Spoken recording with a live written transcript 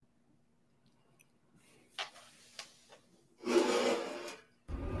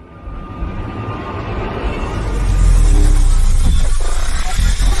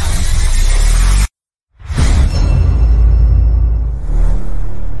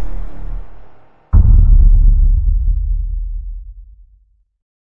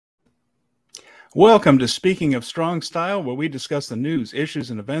Welcome to Speaking of Strong Style, where we discuss the news, issues,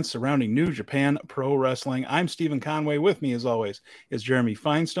 and events surrounding New Japan Pro Wrestling. I'm Steven Conway. With me, as always, is Jeremy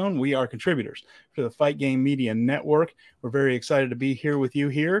Finestone. We are contributors to the Fight Game Media Network. We're very excited to be here with you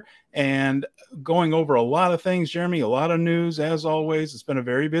here and going over a lot of things, Jeremy, a lot of news. As always, it's been a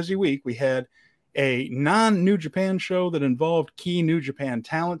very busy week. We had a non-New Japan show that involved key New Japan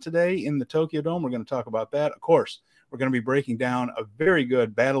talent today in the Tokyo Dome. We're going to talk about that, of course. We're going to be breaking down a very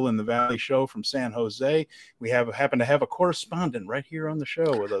good Battle in the Valley show from San Jose. We happen to have a correspondent right here on the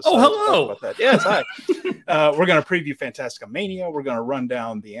show with us. Oh, hello. About that. Yes, hi. We're going to preview Fantasticamania. We're going to run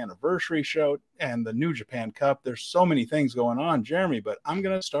down the anniversary show and the New Japan Cup. There's so many things going on, Jeremy, but I'm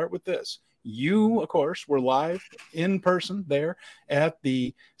going to start with this. You, of course, were live in person there at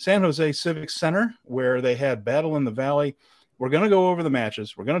the San Jose Civic Center where they had Battle in the Valley. We're going to go over the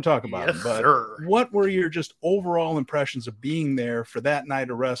matches. We're going to talk about them. But what were your just overall impressions of being there for that night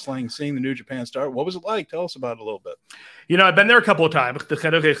of wrestling, seeing the New Japan start? What was it like? Tell us about it a little bit. You know, I've been there a couple of times. The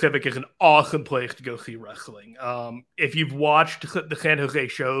San Jose Civic is an awesome place to go see wrestling. If you've watched the San Jose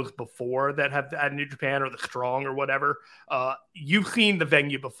shows before that have had New Japan or the Strong or whatever, you've seen the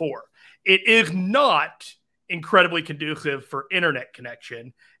venue before. It is not incredibly conducive for internet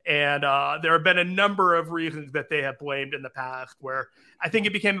connection. And there have been a number of reasons that they have blamed in the past where I think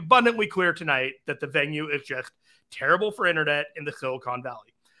it became abundantly clear tonight that the venue is just terrible for internet in the Silicon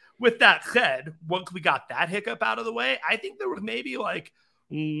Valley. With that said, once we got that hiccup out of the way, I think there was maybe like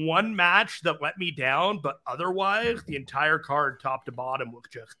one match that let me down, but otherwise the entire card top to bottom was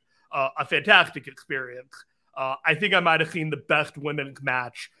just a fantastic experience. I think I might have seen the best women's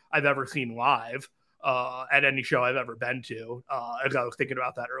match I've ever seen live. At any show I've ever been to, as I was thinking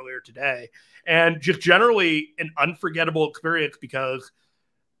about that earlier today. And just generally an unforgettable experience because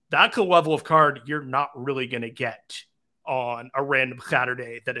that's a level of card you're not really going to get on a random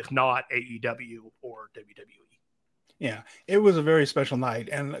Saturday that is not AEW or WWE. Yeah, it was a very special night.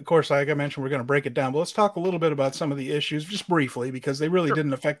 And of course, like I mentioned, we're going to break it down. But let's talk a little bit about some of the issues just briefly because they really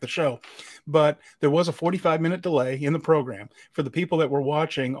didn't affect the show. But there was a 45-minute delay in the program for the people that were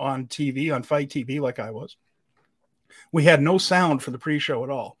watching on TV, on Fight TV, like I was. We had no sound for the pre-show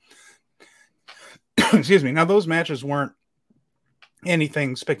at all. Excuse me. Now, those matches weren't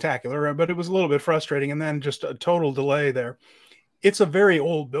anything spectacular, but it was a little bit frustrating. And then just a total delay there. It's a very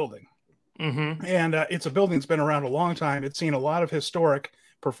old building. Mm-hmm. And it's a building that's been around a long time. It's seen a lot of historic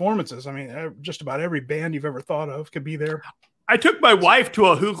performances. I mean, just about every band you've ever thought of could be there. I took my wife to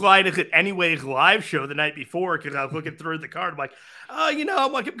a Whose Line Is It Anyways live show the night before because I was looking through the card. I'm like,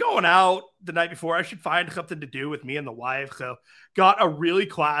 I'm going out the night before. I should find something to do with me and the wife. So got a really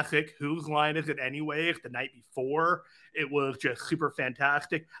classic Whose Line Is It Anyways the night before. It was just super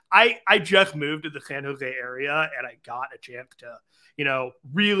fantastic. I just moved to the San Jose area and I got a chance to,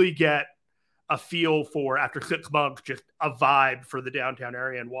 really get a feel for, after 6 months, just a vibe for the downtown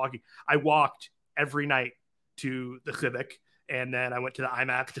area and walking. I walked every night to the Civic, and then I went to the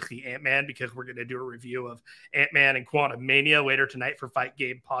IMAX to see Ant-Man because we're going to do a review of Ant-Man and Quantum Mania later tonight for Fight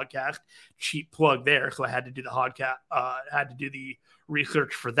Game Podcast. Cheap plug there, so I had to do the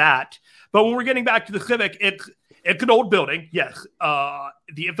research for that. But when we're getting back to the Civic, it's an old building, yes,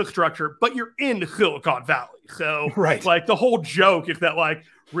 the infrastructure, but you're in Silicon Valley. So, right. Like, the whole joke is that, like,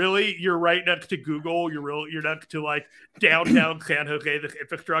 really, you're right next to Google. You're next to like downtown San Jose, this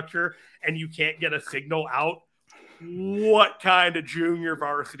infrastructure, and you can't get a signal out. What kind of junior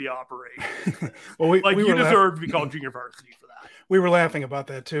varsity operation? Well, we deserve to be called junior varsity for that. We were laughing about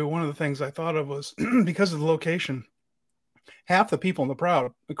that too. One of the things I thought of was because of the location, half the people in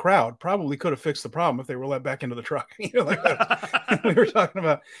the crowd probably could have fixed the problem if they were let back into the truck. We were talking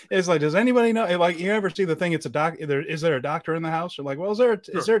about. It's like, does anybody know? Like, you ever see the thing? It's a doc. Is there a doctor in the house? You're like, well, is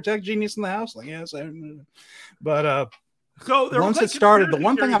there a tech genius in the house? Like, yes. But so once it started, the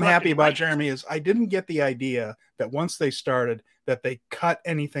one thing I'm happy about, Jeremy, is I didn't get the idea that once they started that they cut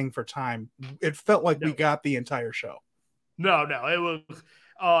anything for time. It felt like we got the entire show. No, it was.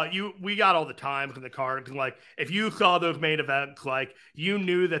 We got all the times in the cards, and like if you saw those main events, like you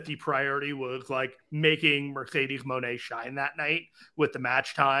knew that the priority was like making Mercedes Mone shine that night with the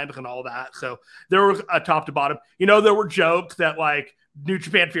match times and all that. So there was a top to bottom. There were jokes that like New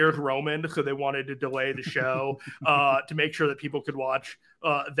Japan fears Roman, so they wanted to delay the show to make sure that people could watch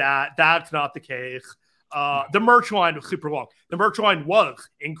that. That's not the case. The merch line was super long. The merch line was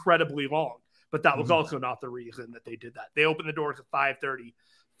incredibly long, but that was also not the reason that they did that. They opened the doors at 5:30.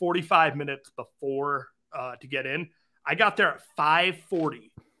 45 minutes before to get in. I got there at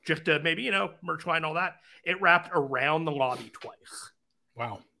 5:40 just to maybe, merch line, all that. It wrapped around the lobby twice.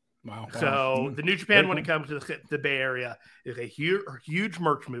 Wow. Wow. So the New Japan, when it comes to the Bay Area, is a huge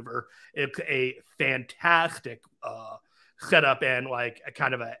merch mover. It's a fantastic setup and like a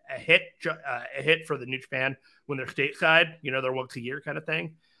kind of a hit for the New Japan when they're stateside. They're once a year kind of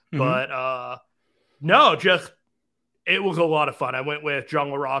thing. Mm-hmm. But no, just it was a lot of fun. I went with John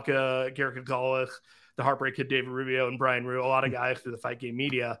LaRocca, Garrett Gonzalez, the Heartbreak Kid, David Rubio, and Brian Rue, a lot of guys through the Fight Game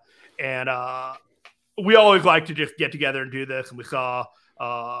Media. And we always like to just get together and do this. And we saw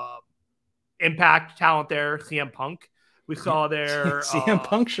Impact talent there, CM Punk. We saw there. CM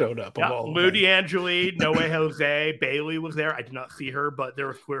Punk showed up. Yeah, Lou D'Angeli, Noe Jose, Bailey was there. I did not see her, but there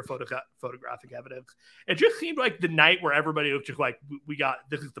was clear photographic evidence. It just seemed like the night where everybody was just like,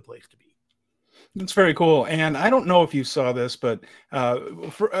 this is the place to be. That's very cool. And I don't know if you saw this, but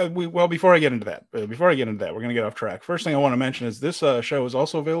before I get into that, we're going to get off track. First thing I want to mention is this show is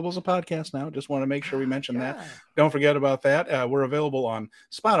also available as a podcast now. Just want to make sure we mention that. Don't forget about that. We're available on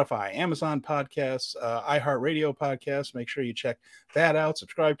Spotify, Amazon Podcasts, iHeartRadio Podcasts. Make sure you check that out.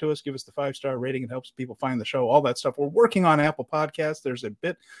 Subscribe to us. Give us the 5-star rating. It helps people find the show, all that stuff. We're working on Apple Podcasts. There's a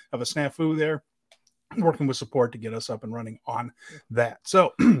bit of a snafu there. Working with support to get us up and running on that.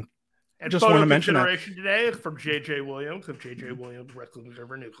 So and just want to mention consideration today is from JJ Williams of JJ Williams Wrestling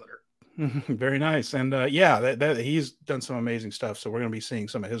Observer Newsletter. Very nice. And that he's done some amazing stuff. So we're going to be seeing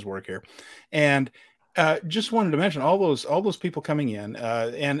some of his work here. And just wanted to mention all those people coming in.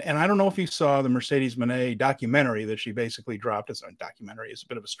 And I don't know if you saw the Mercedes Mone documentary that she basically dropped. It's a documentary, it's a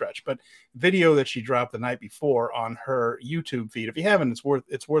bit of a stretch, but video that she dropped the night before on her YouTube feed. If you haven't,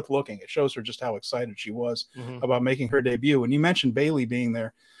 it's worth looking. It shows her just how excited she was about making her debut. And you mentioned Bailey being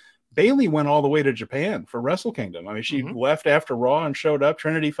there. Bailey went all the way to Japan for Wrestle Kingdom. I mean, she left after Raw and showed up.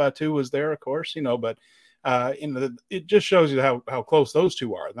 Trinity Fatu was there, of course, but it just shows you how close those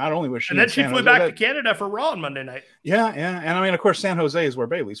two are. Not only was she, and then she flew back to Canada for Raw on Monday night. Yeah, and I mean, of course, San Jose is where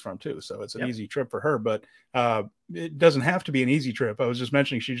Bailey's from too, so it's an easy trip for her. But it doesn't have to be an easy trip. I was just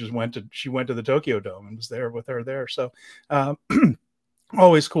mentioning she went to the Tokyo Dome and was there with her there. So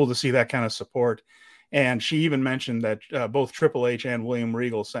always cool to see that kind of support. And she even mentioned that both Triple H and William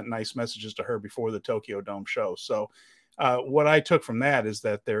Regal sent nice messages to her before the Tokyo Dome show. So what I took from that is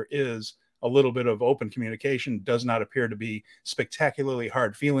that there is a little bit of open communication, does not appear to be spectacularly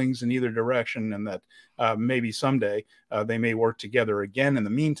hard feelings in either direction, and that maybe someday they may work together again. In the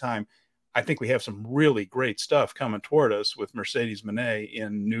meantime, I think we have some really great stuff coming toward us with Mercedes Mone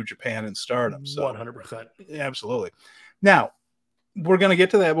in New Japan and Stardom. So 100%. Absolutely. Now, we're going to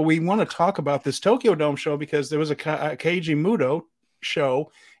get to that, but we want to talk about this Tokyo Dome show because there was a Keiji Muto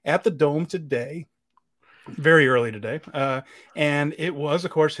show at the Dome today, very early today. And it was,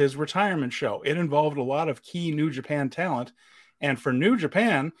 of course, his retirement show. It involved a lot of key New Japan talent. And for New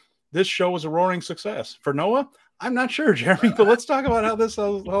Japan, this show was a roaring success. For Noah, I'm not sure, Jeremy, but let's talk about how this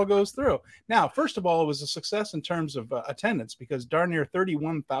all goes through. Now, first of all, it was a success in terms of attendance because darn near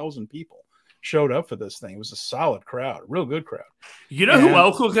 31,000 people showed up for this thing. It was a solid crowd, a real good crowd. You know who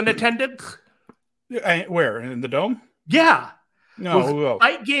else was in attendance? Where? In the Dome? Yeah. No, who else?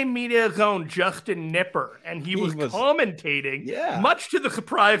 Fight Game Media's own Justin Nipper, and he was commentating, much to the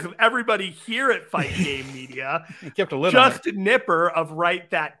surprise of everybody here at Fight Game Media. He kept a lid Justin on Nipper of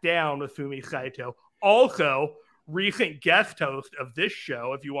Write That Down with Fumi Saito. Also, recent guest host of this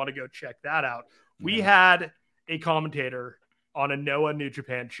show, if you want to go check that out. We had a commentator on a Noah New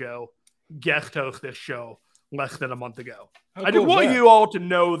Japan show guest host this show less than a month ago. I just want you all to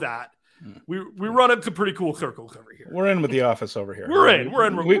know that we run into pretty cool circles over here. We're in with the office over here. We're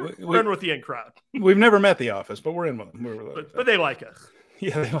in with the in crowd. We've never met the office, but we're in with them. But they like us.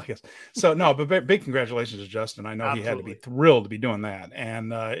 Yeah, they like us. So no, but big congratulations to Justin. I know Absolutely. He had to be thrilled to be doing that,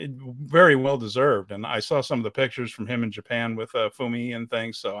 and very well deserved. And I saw some of the pictures from him in Japan with Fumi and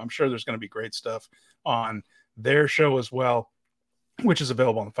things. So I'm sure there's going to be great stuff on their show as well, which is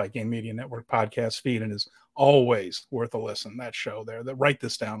available on the Fight Game Media Network podcast feed and is always worth a listen. That show there. Write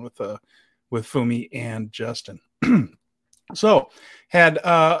this down with Fumi and Justin. So and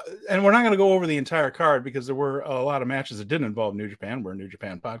we're not going to go over the entire card because there were a lot of matches that didn't involve New Japan. We're a New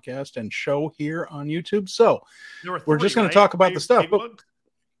Japan podcast and show here on YouTube. So we're just going to talk about the stuff. But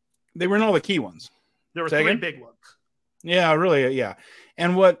they were in all the key ones. There were three big ones. Yeah, really. Yeah.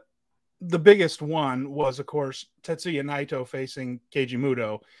 And what the biggest one was, of course, Tetsuya Naito facing Keiji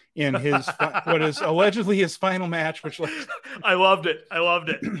Muto in his what is allegedly his final match. Which I loved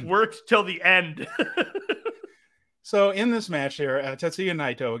it. Worked till the end. So in this match here, Tetsuya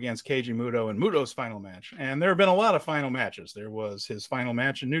Naito against Keiji Muto in Muto's final match. And there have been a lot of final matches. There was his final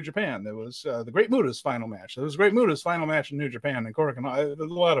match in New Japan. There was the Great Muta's final match. There was Great Muta's final match in New Japan and Korakuen.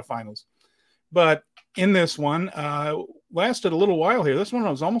 There's a lot of finals. But in this one. Lasted a little while here. This one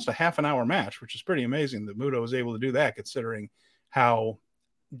was almost a half an hour match, which is pretty amazing that Muto was able to do that, considering how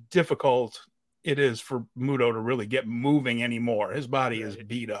difficult it is for Muto to really get moving anymore. His body is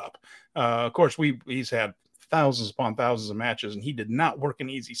beat up. Of course, he's had thousands upon thousands of matches, and he did not work an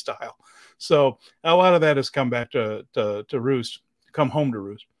easy style. So a lot of that has come back to roost, come home to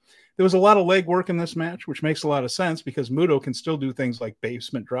roost. There was a lot of leg work in this match, which makes a lot of sense because Muto can still do things like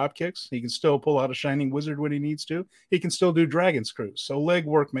basement drop kicks. He can still pull out a Shining Wizard when he needs to. He can still do dragon screws. So leg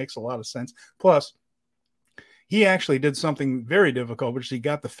work makes a lot of sense. Plus, he actually did something very difficult, which he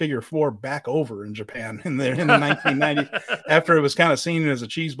got the figure 4 back over in Japan in the 1990s. After it was kind of seen as a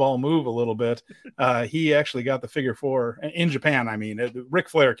cheeseball move a little bit, he actually got the figure 4 in Japan. I mean, Ric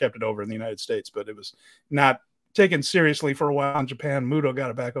Flair kept it over in the United States, but it was not taken seriously for a while in Japan. Muto got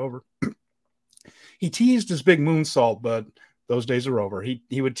it back over. He teased his big moonsault, but those days are over.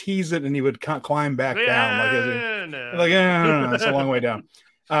 He would tease it and he would climb back down no, it's a long way down.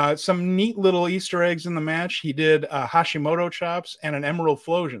 Some neat little Easter eggs in the match. He did Hashimoto chops and an Emerald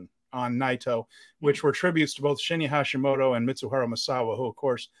Flosion on Naito, which were tributes to both Shinya Hashimoto and Mitsuharu Misawa, who of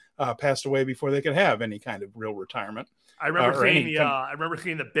course passed away before they could have any kind of real retirement. I remember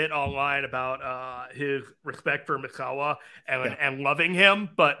seeing the bit online about his respect for Misawa and loving him,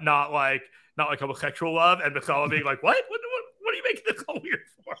 but not like homosexual love, and Misawa being like, "What are you making this all weird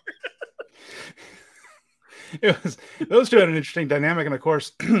for?" Those two had an interesting dynamic, and of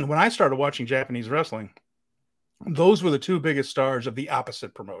course, when I started watching Japanese wrestling, those were the two biggest stars of the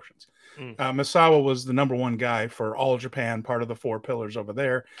opposite promotions. Misawa was the number one guy for All Japan, part of the 4 pillars over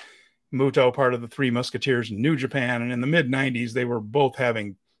there. Muto, part of the 3 Musketeers in New Japan. And in the mid-90s, they were both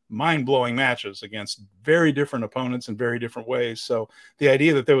having mind-blowing matches against very different opponents in very different ways. So the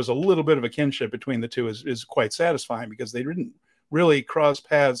idea that there was a little bit of a kinship between the two is quite satisfying, because they didn't really cross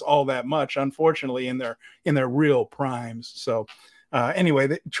paths all that much, unfortunately, in their real primes. So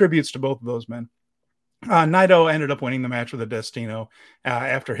anyway, tributes to both of those men. Naito ended up winning the match with a Destino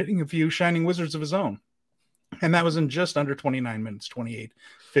after hitting a few Shining Wizards of his own. And that was in just under 29 minutes,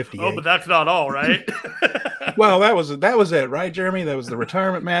 28:58. Oh, but that's not all, right? Well, that was it, right, Jeremy? That was the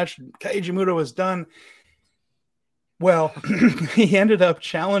retirement match. Keiji Muto was done. Well, he ended up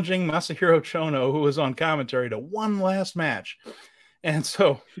challenging Masahiro Chono, who was on commentary, to one last match. And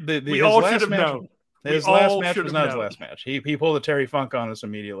so his last match was not his last match. He pulled a Terry Funk on us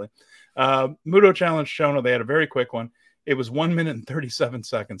immediately. Muto challenged Chono. They had a very quick one. It was 1 minute and 37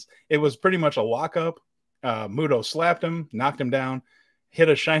 seconds. It was pretty much a lockup. Muto slapped him, knocked him down, hit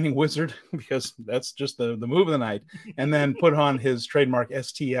a Shining Wizard, because that's just the move of the night, and then put on his trademark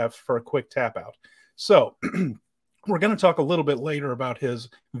STF for a quick tap out. So we're going to talk a little bit later about his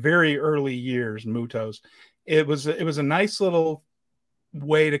very early years, Muto's. It was a nice little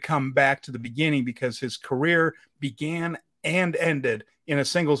way to come back to the beginning, because his career began and ended in a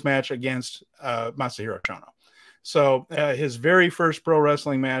singles match against Masahiro Chono. So his very first pro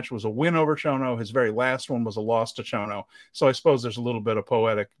wrestling match was a win over Chono. His very last one was a loss to Chono. So I suppose there's a little bit of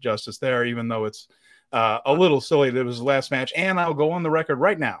poetic justice there, even though it's a little silly that it was his last match. And I'll go on the record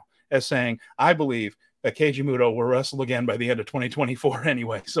right now as saying I believe that Keiji Muto will wrestle again by the end of 2024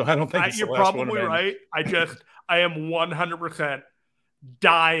 anyway. So I don't think it's you're the last probably one right. I am 100%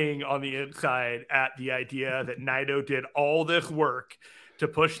 dying on the inside at the idea that Naito did all this work to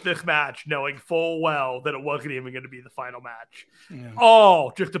push this match, knowing full well that it wasn't even going to be the final match. Yeah.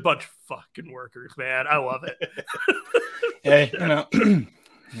 Oh, just a bunch of fucking workers, man. I love it. Hey,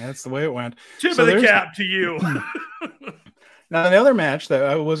 that's the way it went. Tip of the cap to you. Now, the other match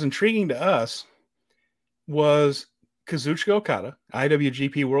that was intriguing to us was Kazuchika Okada,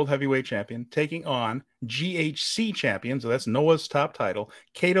 IWGP World Heavyweight Champion, taking on GHC champion, so that's Noah's top title,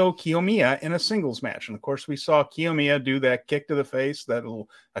 Kaito Kiyomiya, in a singles match. And of course, we saw Kiyomiya do that kick to the face, that little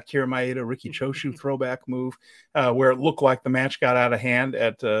Akira Maeda, Riki Choshu throwback move, where it looked like the match got out of hand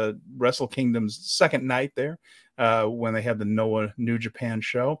at Wrestle Kingdom's second night there, when they had the Noah New Japan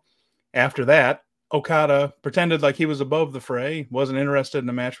show. After that, Okada pretended like he was above the fray, wasn't interested in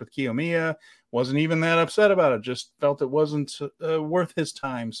a match with Kiyomiya, wasn't even that upset about it, just felt it wasn't worth his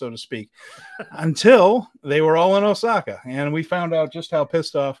time, so to speak, until they were all in Osaka. And we found out just how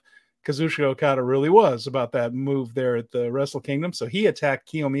pissed off Kazuchika Okada really was about that move there at the Wrestle Kingdom. So he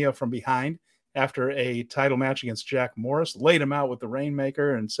attacked Kiyomiya from behind after a title match against Jack Morris, laid him out with the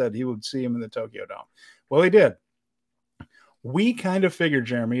Rainmaker, and said he would see him in the Tokyo Dome. Well, he did. We kind of figured,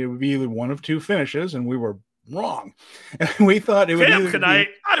 Jeremy, it would be either one of two finishes, and we were wrong. And we thought it would I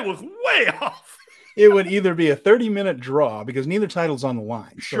was way off. It would either be a 30-minute draw, because neither title's on the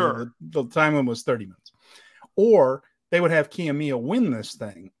line. Sure. So the time limit was 30 minutes. Or they would have Kiyomiya win this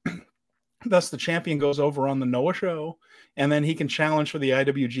thing Thus, the champion goes over on the Noah show, and then he can challenge for the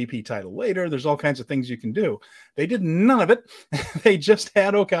IWGP title later. There's all kinds of things you can do. They did none of it. They just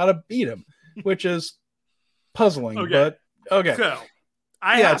had Okada beat him, which is puzzling. Okay. But okay. So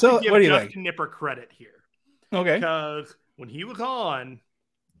I have to give Jeff Knipper credit here. Okay. Because when he was on,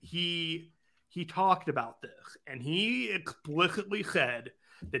 he talked about this, and he explicitly said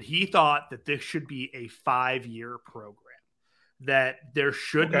that he thought that this should be a 5-year program. That there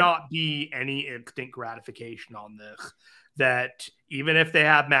should not be any instant gratification on this. That even if they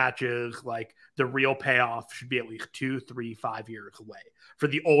have matches, like the real payoff should be at least 2, 3, 5 years away for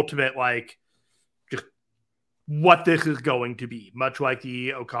the ultimate, like just what this is going to be. Much like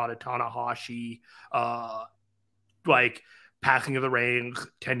the Okada Tanahashi, like passing of the reins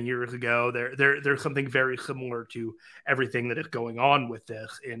 10 years ago. There's something very similar to everything that is going on with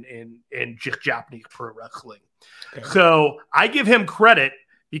this in just Japanese pro wrestling. Okay. So I give him credit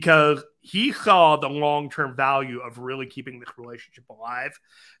because he saw the long-term value of really keeping this relationship alive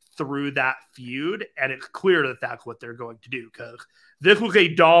through that feud. And it's clear that that's what they're going to do, because this was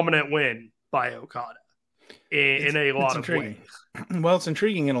a dominant win by Okada in a lot of ways. Well, it's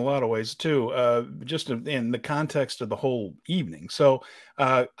intriguing in a lot of ways too, just in the context of the whole evening. So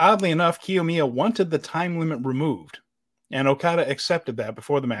oddly enough, Kiyomiya wanted the time limit removed, and Okada accepted that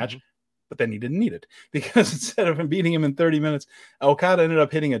before the match. Mm-hmm. But then he didn't need it, because instead of him beating him in 30 minutes, Okada ended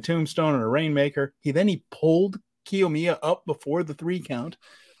up hitting a tombstone and a rainmaker. He pulled Kiyomiya up before the 3 count,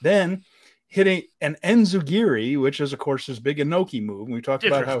 then hitting an Enzugiri, which is, of course, his big Inoki move. We talked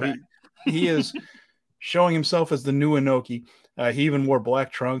about how he is showing himself as the new Inoki. He even wore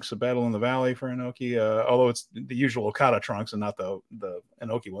black trunks, a Battle in the Valley for Inoki, although it's the usual Okada trunks and not the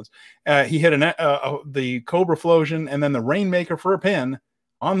Inoki ones. He hit the Cobra Flosion and then the rainmaker for a pin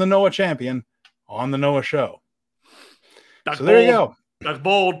on the Noah champion on the Noah show. That's so bold. There you go. That's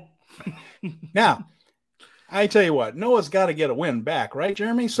bold. Now, I tell you what, Noah's got to get a win back, right,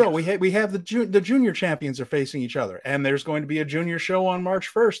 Jeremy? So we have the junior champions are facing each other, and there's going to be a junior show on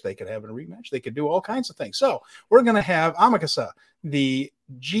March 1st. They could have a rematch. They could do all kinds of things. So we're going to have Amakasa, the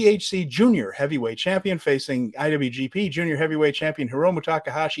GHC junior heavyweight champion, facing IWGP junior heavyweight champion Hiromu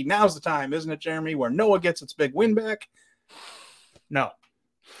Takahashi. Now's the time, isn't it, Jeremy, where Noah gets its big win back? No.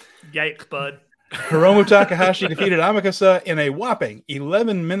 Yikes, bud. Hiromu Takahashi defeated Amakasa in a whopping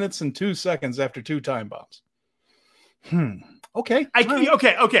 11 minutes and 2 seconds after 2 time bombs. Okay.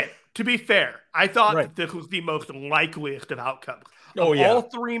 Okay. To be fair, I thought that this was the most likeliest of outcomes. All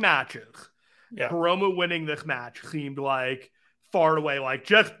 3 matches, Hiromu winning this match seemed like far away. Like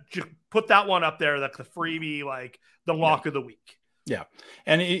just put that one up there. That's the freebie, like the lock of the week. Yeah.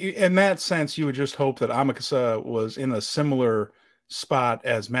 And in that sense, you would just hope that Amakasa was in a similar spot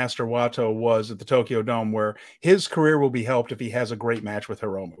as Master Wato was at the Tokyo Dome, where his career will be helped if he has a great match with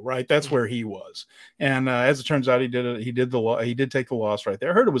Hiromu, right? That's where he was. And as it turns out, he did take the loss right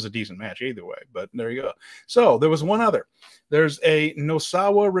there. I heard it was a decent match either way, but there you go. So there was one other. There's a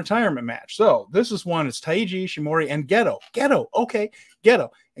Nosawa retirement match. So this is one. It's Taiji, Ishimori, and Geto. Okay.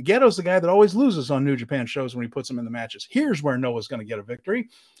 Geto. And Geto's the guy that always loses on New Japan shows when he puts them in the matches. Here's where Noah's going to get a victory.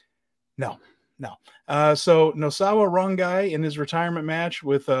 No. So Nosawa Rongai in his retirement match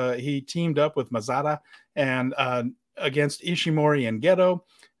he teamed up with Mazada and against Ishimori and Geto.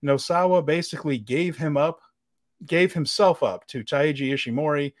 Nosawa basically gave himself up to Taiji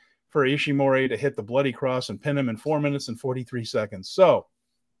Ishimori for Ishimori to hit the bloody cross and pin him in 4 minutes and 43 seconds. So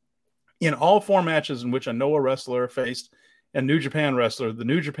in all 4 matches in which a Noah wrestler faced a New Japan wrestler, the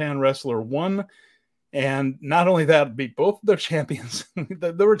New Japan wrestler won. And not only that, beat both of their champions.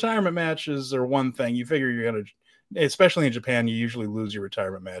 the retirement matches are one thing. You figure you're going to, especially in Japan, you usually lose your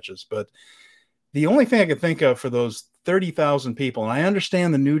retirement matches. But the only thing I could think of for those 30,000 people, and I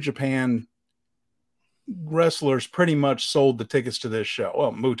understand the New Japan wrestlers pretty much sold the tickets to this show.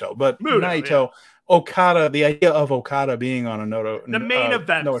 Well, Muto, but Naito, Okada, the idea of Okada being on a Noto. The main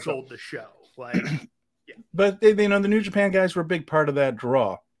event sold the show. Like, But, the New Japan guys were a big part of that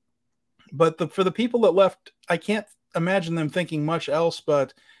draw. But for the people that left, I can't imagine them thinking much else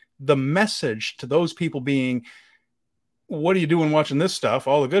but the message to those people being, what are you doing watching this stuff?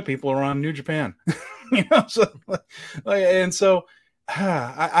 All the good people are on New Japan. I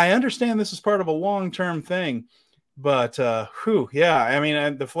understand this is part of a long-term thing, but I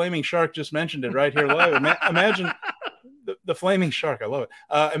mean, the Flaming Shark just mentioned it right here live. Imagine the Flaming Shark. I love it.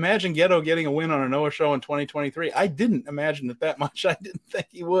 Imagine Geto getting a win on a Noah show in 2023. I didn't imagine it that much. I didn't think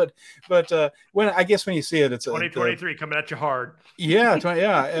he would. But when you see it, it's 2023 coming at you hard.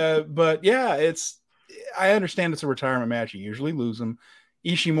 Yeah. But yeah, I understand it's a retirement match. You usually lose them.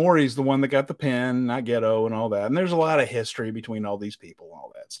 Ishimori's the one that got the pin, not Geto and all that. And there's a lot of history between all these people and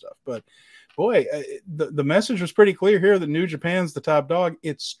all that stuff. But boy, the message was pretty clear here that New Japan's the top dog.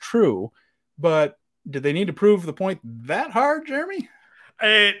 It's true. But did they need to prove the point that hard, Jeremy?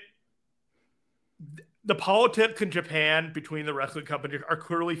 The politics in Japan between the wrestling companies are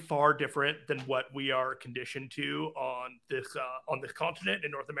clearly far different than what we are conditioned to on this continent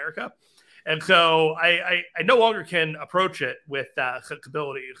in North America. And so I no longer can approach it with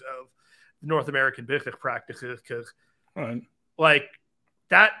sensibilities of North American business practices because like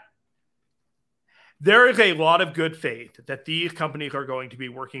that, there is a lot of good faith that these companies are going to be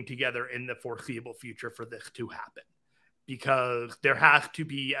working together in the foreseeable future for this to happen, because there has to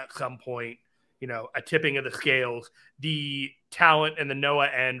be at some point, a tipping of the scales. The talent and the Noah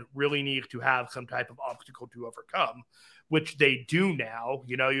end really need to have some type of obstacle to overcome, which they do now.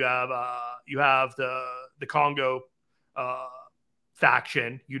 You have the Congo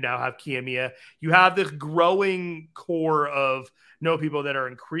faction. You now have Kiyomiya. You have this growing core of people that are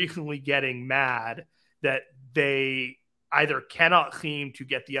increasingly getting mad that they either cannot seem to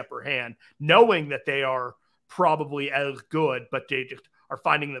get the upper hand, knowing that they are probably as good, but they just are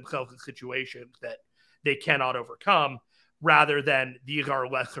finding themselves in situations that they cannot overcome, rather than these are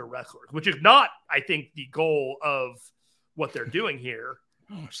lesser wrestlers, which is not, I think, the goal of what they're doing here.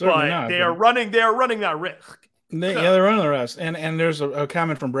 But not, they are running that risk. They're running the risk. And there's a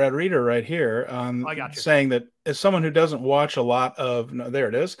comment from Brad Reeder right here saying that as someone who doesn't watch a lot of, there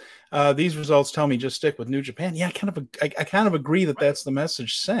it is. These results tell me just stick with New Japan. Yeah, I kind of agree that that's the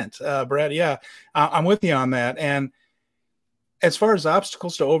message sent, Brad. Yeah, I'm with you on that. And as far as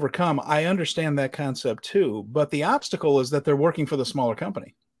obstacles to overcome, I understand that concept too. But the obstacle is that they're working for the smaller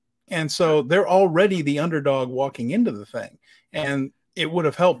company. And so they're already the underdog walking into the thing. And it would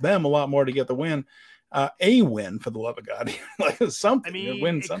have helped them a lot more to get the win. A win, for the love of God. Like something.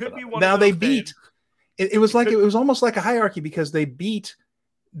 Win something. Now they beat. It was almost like a hierarchy, because they beat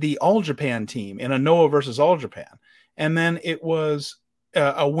the All Japan team in a Noah versus All Japan. And then it was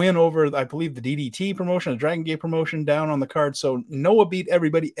a win over, I believe, the DDT promotion, the Dragon Gate promotion down on the card. So Noah beat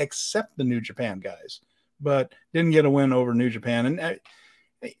everybody except the New Japan guys, but didn't get a win over New Japan. And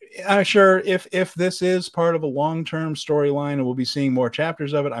I'm sure if this is part of a long-term storyline and we'll be seeing more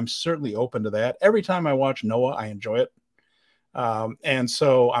chapters of it, I'm certainly open to that. Every time I watch Noah, I enjoy it. And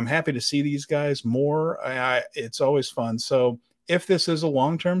so I'm happy to see these guys more. It's always fun. So if this is a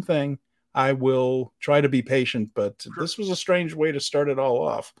long-term thing, I will try to be patient, but this was a strange way to start it all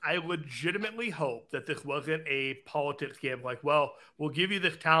off. I legitimately hope that this wasn't a politics game like, well, we'll give you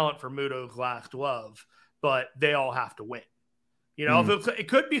this talent for Muto's last love, but they all have to win. It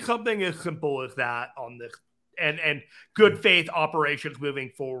could be something as simple as that on this, and good faith operations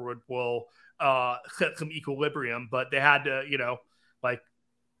moving forward will set some equilibrium, but they had to,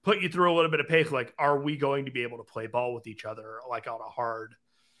 put you through a little bit of pace. Like, are we going to be able to play ball with each other, like on a hard,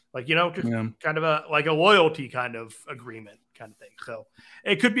 kind of a loyalty kind of agreement kind of thing. So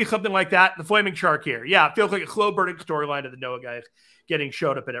it could be something like that. The Flaming Shark here. Yeah. It feels like a slow burning storyline of the Noah guys getting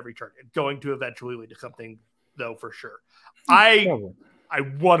showed up at every turn and going to eventually lead to something, though, for sure. I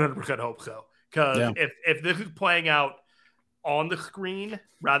 100% hope so. Because if this is playing out on the screen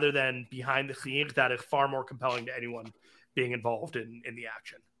rather than behind the scenes, that is far more compelling to anyone being involved in the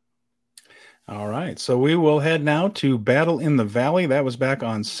action. All right, so we will head now to Battle in the Valley. That was back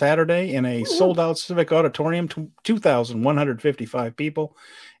on Saturday in a sold-out Civic Auditorium, 2,155 people.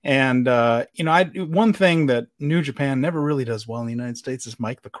 And, one thing that New Japan never really does well in the United States is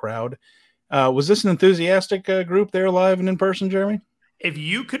mic the crowd. Was this an enthusiastic group there live and in person, Jeremy? If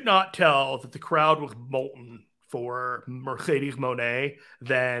you could not tell that the crowd was molten for Mercedes Mone,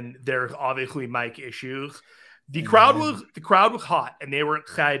 then there's obviously mic issues. The crowd was hot, and they were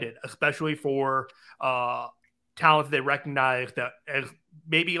excited, especially for talent they recognized that as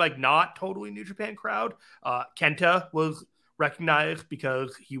maybe not totally New Japan crowd. KENTA was recognized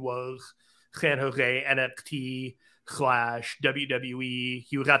because he was San Jose NXT / WWE.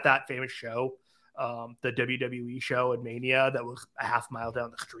 He was at that famous show, the WWE show in Mania that was a half mile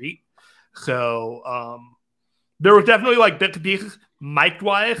down the street. So there was definitely bits and pieces. Mic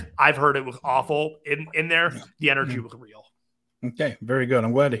wise, I've heard it was awful in there. The energy was real. Okay, very good.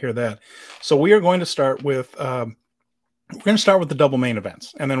 I'm glad to hear that. So we are going to start with the double main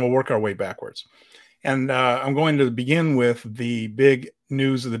events, and then we'll work our way backwards. And I'm going to begin with the big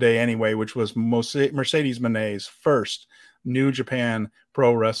news of the day anyway, which was Mercedes Mone's first New Japan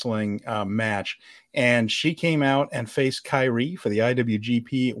Pro Wrestling match. And she came out and faced Kairi for the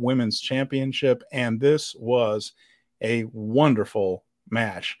IWGP Women's Championship. And this was a wonderful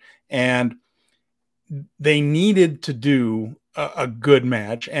match. And they needed to do a good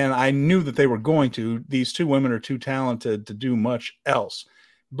match, and I knew that they were going to. These two women are too talented to do much else.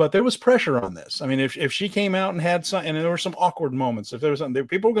 But there was pressure on this. I mean, if she came out and had some, and there were some awkward moments, if there was something,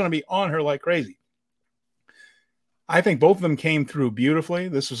 people were going to be on her like crazy. I think both of them came through beautifully.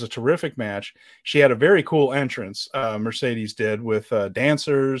 This was a terrific match. She had a very cool entrance, Mercedes did, with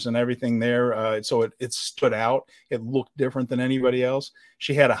dancers and everything there. So it stood out. It looked different than anybody else.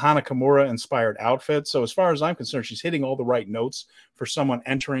 She had a Hana Kimura-inspired outfit. So as far as I'm concerned, she's hitting all the right notes for someone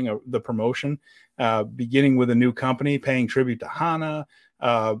entering the promotion, beginning with a new company, paying tribute to Hana.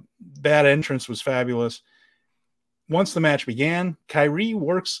 That entrance was fabulous. Once the match began, Kairi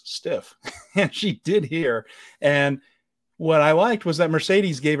works stiff, and she did here. And what I liked was that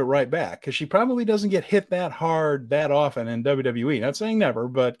Mercedes gave it right back, because she probably doesn't get hit that hard that often in WWE. Not saying never,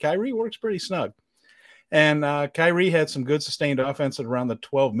 but Kairi works pretty snug. And Kairi had some good sustained offense at around the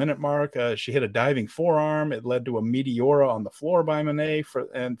 12-minute mark. She hit a diving forearm. It led to a Meteora on the floor by Mone,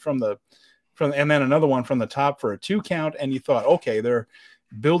 and then another one from the top for a 2 count. And you thought, okay, they're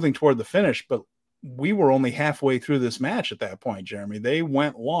building toward the finish, but we were only halfway through this match at that point, Jeremy. They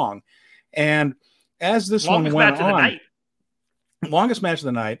went long. And as this one went on, longest match of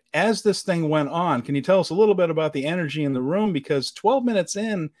the night, as this thing went on, can you tell us a little bit about the energy in the room? Because 12 minutes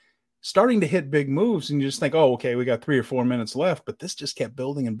in, starting to hit big moves, and you just think, oh, okay, we got 3 or 4 minutes left, but this just kept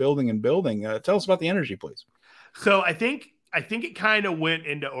building and building and building. Tell us about the energy, please. So I think it kind of went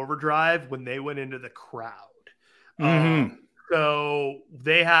into overdrive when they went into the crowd. Mm-hmm. So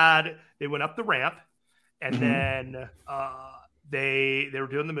they went up the ramp, and then they were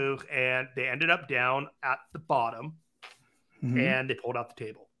doing the move, and they ended up down at the bottom, and they pulled out the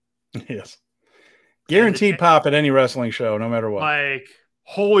table. Yes. Guaranteed pop at any wrestling show, no matter what. Like,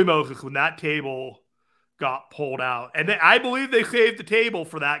 holy Moses, when that table got pulled out. And I believe they saved the table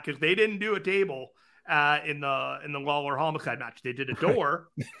for that, because they didn't do a table in the Lawler Homicide match. They did a door,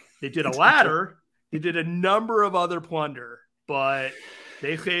 they did a ladder, they did a number of other plunder. But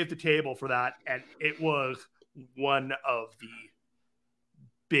they saved the table for that, and it was one of the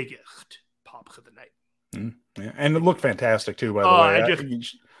biggest pops of the night. Yeah. And it looked fantastic too, by the way.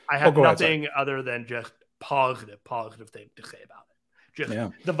 I have nothing other than just positive thing to say about it. Just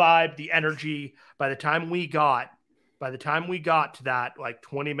the vibe, the energy. By the time we got to that like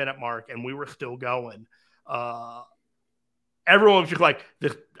 20-minute mark, and we were still going, everyone was just like,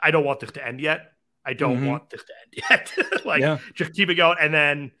 "This, I don't want this to end yet. I don't want this to end yet." Just keep it going. And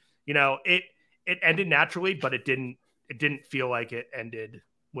then, it ended naturally, but it didn't feel like it ended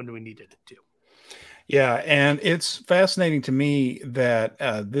when we needed it to. Yeah. And it's fascinating to me that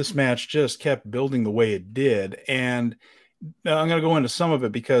this match just kept building the way it did. And I'm going to go into some of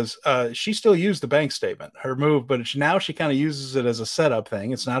it, because she still used the bank statement, her move, but now she kind of uses it as a setup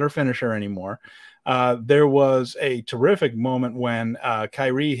thing. It's not her finisher anymore. There was a terrific moment when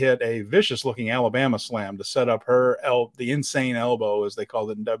Kairi hit a vicious-looking Alabama slam to set up the insane elbow, as they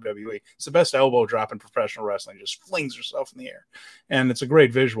called it in WWE. It's the best elbow drop in professional wrestling. Just flings herself in the air, and it's a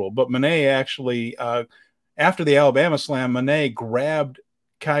great visual. But Mone actually, after the Alabama slam, Mone grabbed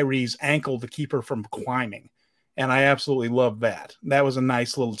Kairi's ankle to keep her from climbing, and I absolutely loved that. That was a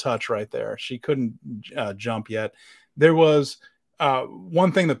nice little touch right there. She couldn't jump yet. There was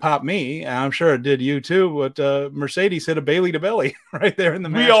one thing that popped me, and I'm sure it did you too, but Mercedes hit a Bailey to belly right there in the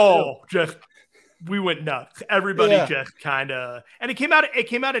match. We went nuts. Everybody just kind of, and it came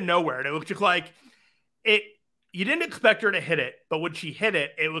out of nowhere, and it was just like it. You didn't expect her to hit it, but when she hit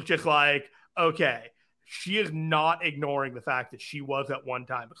it, it was just like, okay, she is not ignoring the fact that she was at one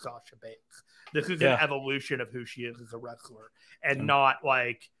time a Sasha Banks. This is an evolution of who she is as a wrestler, and not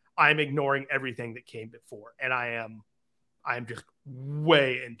like I'm ignoring everything that came before. And I'm just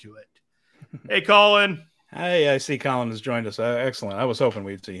way into it. Hey, Colin. Hey, I see Colin has joined us. Excellent. I was hoping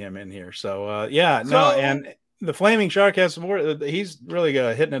we'd see him in here. So, and the Flaming Shark has some more. He's really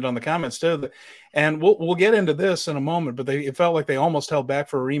hitting it on the comments too. And we'll get into this in a moment, but it felt like they almost held back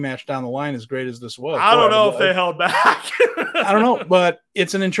for a rematch down the line, as great as this was. I don't know if they held back. I don't know, but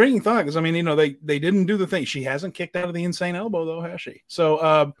it's an intriguing thought, because, I mean, they didn't do the thing. She hasn't kicked out of the insane elbow, though, has she?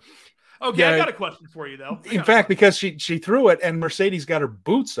 So, okay, I got a question for you, though. In fact, because she threw it, and Mercedes got her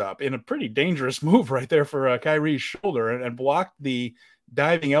boots up in a pretty dangerous move right there for Kairi's shoulder, and blocked the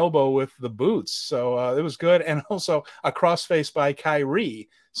diving elbow with the boots. So it was good. And also a crossface by Kairi,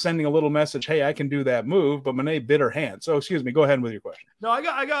 sending a little message, hey, I can do that move, but Mone bit her hand. So excuse me, go ahead with your question. No, I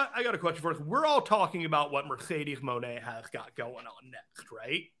got a question for us. We're all talking about what Mercedes Mone has got going on next,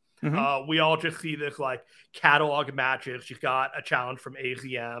 right? Mm-hmm. We all just see this like catalog of matches. She's got a challenge from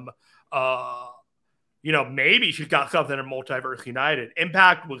AZM. Maybe she's got something in Multiverse United.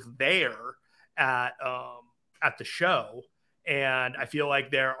 Impact was there at the show, and I feel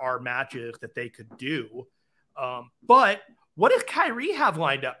like there are matches that they could do. But what does Kairi have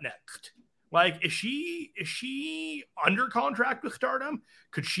lined up next? Like, is she under contract with Stardom?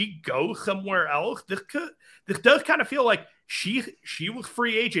 Could she go somewhere else? This does kind of feel like she was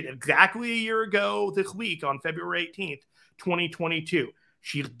free agent exactly a year ago this week on February 18th, 2022.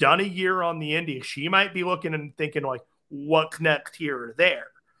 She's done a year on the Indies. She might be looking and thinking like, what's next here or there?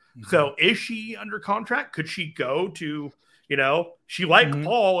 Mm-hmm. So is she under contract? Could she go to, she liked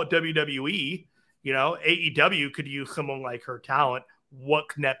Paul at WWE, AEW could use someone like her talent.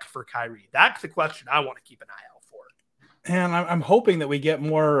 What's next for Kairi? That's the question I want to keep an eye out for. And I'm hoping that we get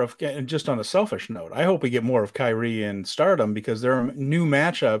more of, just on a selfish note, I hope we get more of Kairi in Stardom, because there are new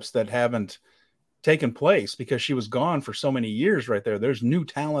matchups that haven't taken place because she was gone for so many years right there. There's new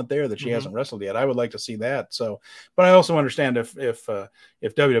talent there that she hasn't wrestled yet. I would like to see that. So, but I also understand if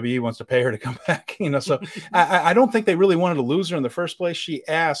WWE wants to pay her to come back, so I don't think they really wanted to lose her in the first place. She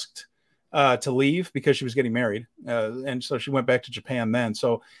asked to leave because she was getting married. And so she went back to Japan then.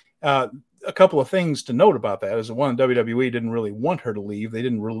 So a couple of things to note about that is, one, WWE didn't really want her to leave. They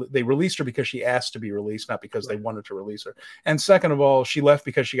they released her because she asked to be released, not because they wanted to release her. And second of all, she left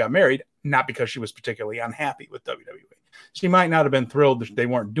because she got married, not because she was particularly unhappy with WWE. She might not have been thrilled that they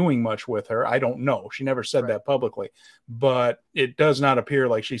weren't doing much with her. I don't know. She never said that publicly, but it does not appear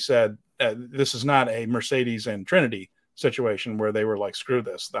like she said, this is not a Mercedes and Trinity situation where they were like, screw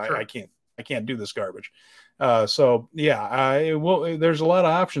this. I can't do this garbage. There's a lot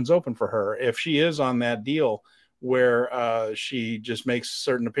of options open for her. If she is on that deal where she just makes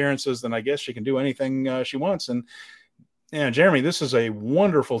certain appearances, then I guess she can do anything she wants. And Jeremy, this is a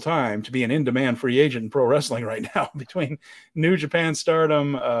wonderful time to be an in-demand free agent in pro wrestling right now between New Japan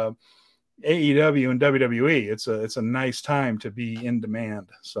Stardom, AEW and WWE. It's a nice time to be in demand.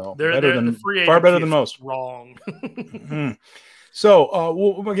 So far better than most. Wrong.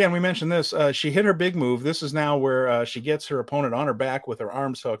 So, again, we mentioned this. She hit her big move. This is now where she gets her opponent on her back with her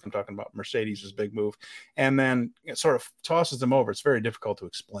arms hooked. I'm talking about Mercedes' big move. And then it sort of tosses them over. It's very difficult to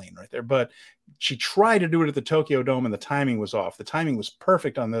explain right there. But she tried to do it at the Tokyo Dome, and the timing was off. The timing was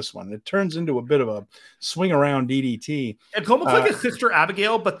perfect on this one. It turns into a bit of a swing-around DDT. It's almost like a Sister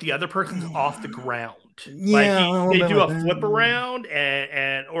Abigail, but the other person's off the ground. Yeah, they do a flip around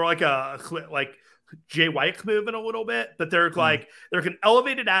or like a Jay White's moving a little bit, but there's there's an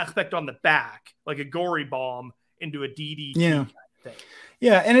elevated aspect on the back, like a gory bomb into a DDT kind of thing.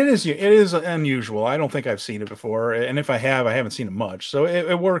 Yeah, and it is unusual. I don't think I've seen it before, and if I have, I haven't seen it much. So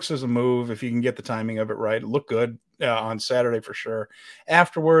it works as a move if you can get the timing of it right. It looked good on Saturday for sure.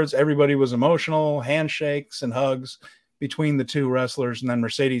 Afterwards, everybody was emotional, handshakes and hugs between the two wrestlers, and then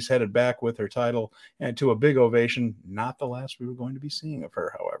Mercedes headed back with her title and to a big ovation. Not the last we were going to be seeing of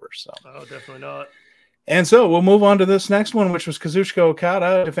her, however. So, definitely not. And so we'll move on to this next one, which was Kazuchika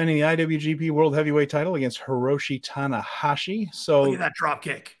Okada defending the IWGP World Heavyweight title against Hiroshi Tanahashi. So look at that drop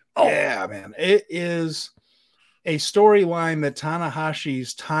kick. Oh yeah, man, it is a storyline that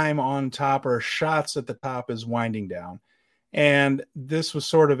Tanahashi's time on top, or shots at the top, is winding down, and this was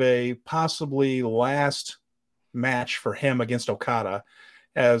sort of a possibly last match for him against Okada,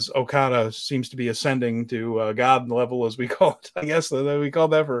 as Okada seems to be ascending to God level, as we call it. I guess we call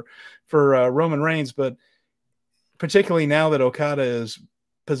that for Roman Reigns, but particularly now that Okada is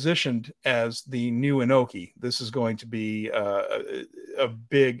positioned as the new Inoki, this is going to be a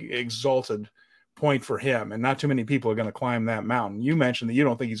big exalted point for him, and not too many people are going to climb that mountain. You mentioned that you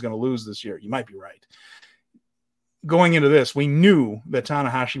don't think he's going to lose this year. You might be right. Going into this, we knew that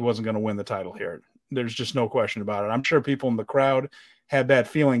Tanahashi wasn't going to win the title here. There's just no question about it. I'm sure people in the crowd had that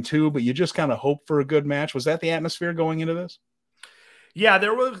feeling too, but you just kind of hope for a good match. Was that the atmosphere going into this? Yeah,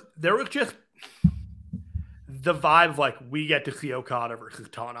 there was just the vibe, like, we get to see Okada versus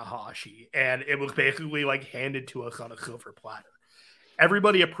Tanahashi, and it was basically like handed to us on a silver platter.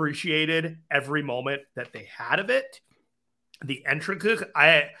 Everybody appreciated every moment that they had of it. The entrances,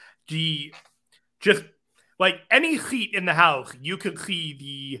 just like any seat in the house, you could see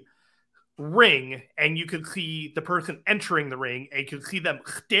the ring and you could see the person entering the ring and you could see them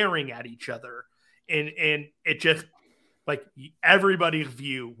staring at each other, and it just, like, everybody's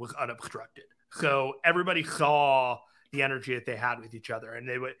view was unobstructed, so everybody saw the energy that they had with each other,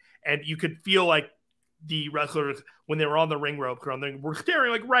 and you could feel like the wrestlers, when they were on the ring rope, were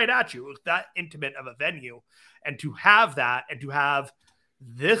staring like right at you. It was that intimate of a venue, and to have that, and to have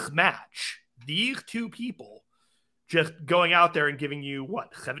this match, these two people just going out there and giving you,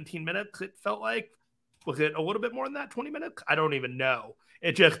 17 minutes, it felt like? Was it a little bit more than that, 20 minutes? I don't even know.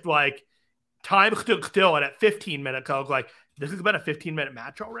 It just, like, time stood still, and at 15 minutes, I was like, this has been a 15-minute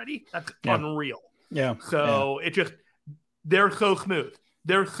match already. That's unreal. Yeah. So it just, they're so smooth.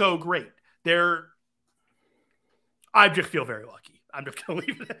 They're so great. I just feel very lucky. I'm just going to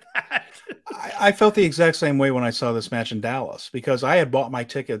leave it at that. I felt the exact same way when I saw this match in Dallas, because I had bought my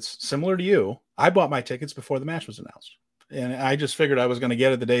tickets similar to you. I bought my tickets before the match was announced. And I just figured I was going to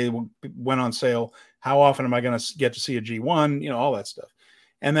get it the day it went on sale. How often am I going to get to see a G1? All that stuff.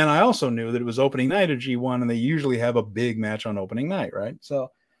 And then I also knew that it was opening night at G1, and they usually have a big match on opening night, right?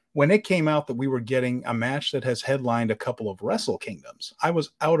 So when it came out that we were getting a match that has headlined a couple of Wrestle Kingdoms, I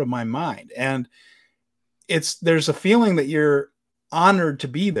was out of my mind. And there's a feeling that you're honored to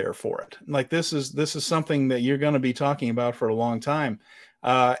be there for it. Like this is something that you're going to be talking about for a long time.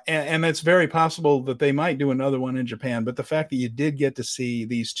 And it's very possible that they might do another one in Japan. But the fact that you did get to see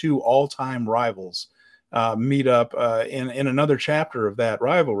these two all-time rivals meet up in another chapter of that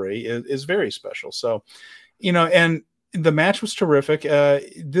rivalry is very special. So, and the match was terrific.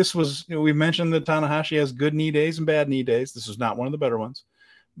 This was, we mentioned that Tanahashi has good knee days and bad knee days. This was not one of the better ones.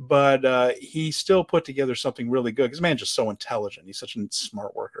 But he still put together something really good. Because man's just so intelligent. He's such a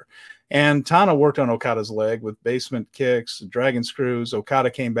smart worker. And Tana worked on Okada's leg with basement kicks, dragon screws. Okada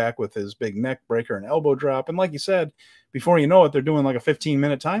came back with his big neck breaker and elbow drop. And like you said, before you know it, they're doing like a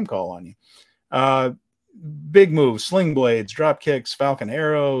 15-minute time call on you. Big moves, sling blades, drop kicks, falcon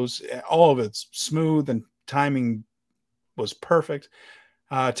arrows. All of it's smooth, and timing was perfect.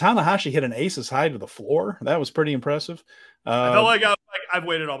 Tanahashi hit an aces high to the floor. That was pretty impressive. I felt like I've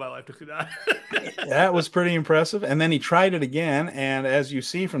waited all my life to see that. That was pretty impressive. And then he tried it again. And as you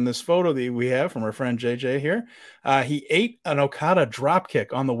see from this photo that we have from our friend JJ here, he ate an Okada drop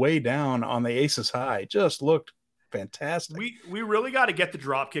kick on the way down on the aces high. Just looked fantastic. We really got to get the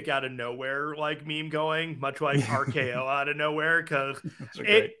drop kick out of nowhere meme going, much like RKO out of nowhere, because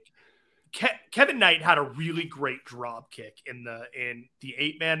Kevin Knight had a really great drop kick in the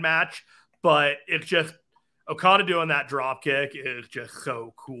 8-man match, but it's just Okada doing that drop kick is just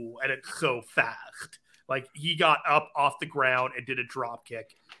so cool, and it's so fast. He got up off the ground and did a drop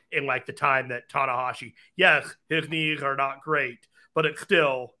kick in the time that Tanahashi, yes, his knees are not great, but it's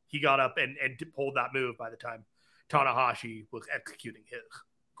still, he got up and pulled that move by the time Tanahashi was executing his.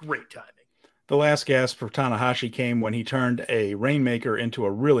 Great timing. The last gasp for Tanahashi came when he turned a Rainmaker into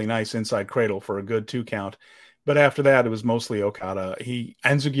a really nice inside cradle for a good 2 count. But after that, it was mostly Okada.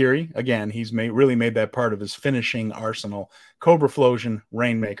 Enziguri, again, he's really made that part of his finishing arsenal. Cobra Flosion,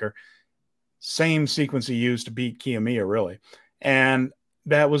 Rainmaker. Same sequence he used to beat Kiyomiya, really. And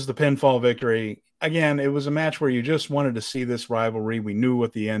that was the pinfall victory. Again, it was a match where you just wanted to see this rivalry. We knew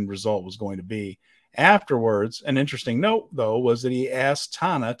what the end result was going to be. Afterwards, an interesting note, though, was that he asked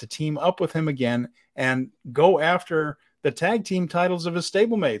Tana to team up with him again and go after the tag team titles of his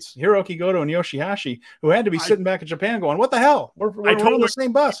stablemates, Hiroki Goto and Yoshihashi, who had to be sitting back in Japan going, what the hell? We're on the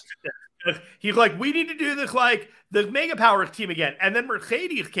same bus. He's like, we need to do this the Mega Powers team again. And then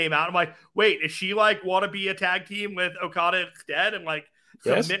Mercedes came out. I'm like, wait, is she want to be a tag team with Okada instead? And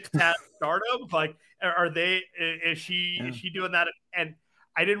yes. Mixed tag stardom? Are they, is she doing that? And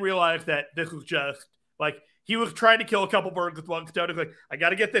I didn't realize that this was just he was trying to kill a couple birds with one stone. He's I got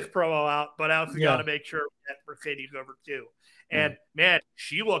to get this promo out, but I also got to make sure we get Mercedes over too. And man,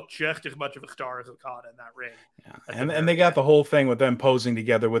 she looked just as much of a star as Okada in that ring. Yeah. And they got the whole thing with them posing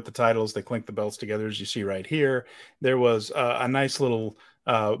together with the titles. They clinked the belts together, as you see right here. There was a nice little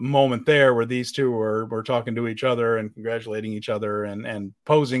moment there where these two were talking to each other and congratulating each other and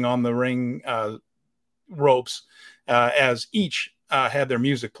posing on the ring ropes as each had their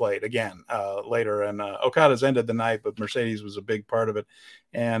music played again later. And Okada's ended the night, but Mercedes was a big part of it.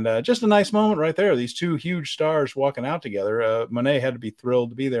 And just a nice moment right there. These two huge stars walking out together. Monet had to be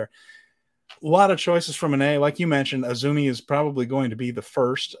thrilled to be there. A lot of choices from Monet. Like you mentioned, Azumi is probably going to be the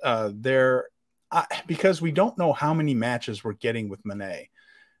first there because we don't know how many matches we're getting with Monet.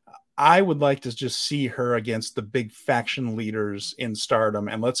 I would like to just see her against the big faction leaders in Stardom,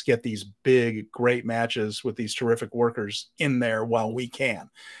 and let's get these big, great matches with these terrific workers in there while we can.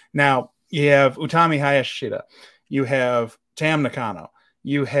 Now, you have Utami Hayashida. You have Tam Nakano.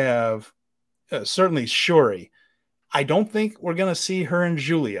 You have certainly Shuri. I don't think we're going to see her and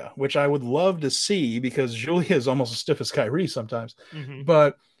Julia, which I would love to see because Julia is almost as stiff as Kairi sometimes. Mm-hmm.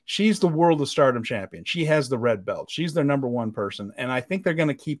 But she's the World of Stardom champion. She has the red belt. She's their number one person. And I think they're going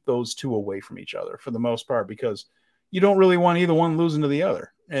to keep those two away from each other for the most part because you don't really want either one losing to the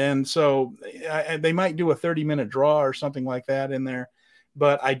other. And so they might do a 30-minute draw or something like that in there.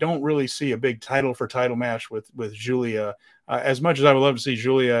 But I don't really see a big title for title match with Julia. As much as I would love to see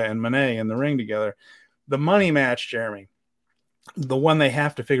Julia and Monet in the ring together. The money match, Jeremy, the one they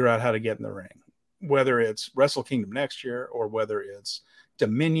have to figure out how to get in the ring. whether it's Wrestle Kingdom next year or whether it's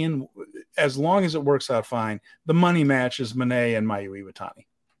Dominion, as long as it works out fine, the money match is Mone and Mayu Iwatani,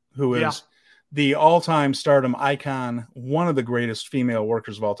 who is the all-time Stardom icon, one of the greatest female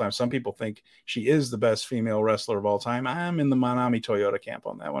workers of all time. Some people think she is the best female wrestler of all time. I'm in the Manami Toyota camp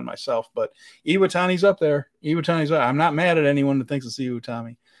on that one myself, but Iwatani's up there. I'm not mad at anyone that thinks it's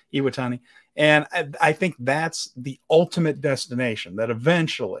Iwatani. And I think that's the ultimate destination, that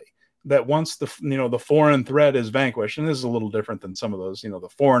eventually, that once the foreign threat is vanquished, and this is a little different than some of those, the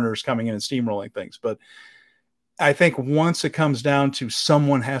foreigners coming in and steamrolling things, but I think once it comes down to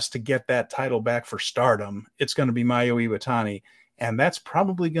someone has to get that title back for Stardom, it's going to be Mayu Iwatani, and that's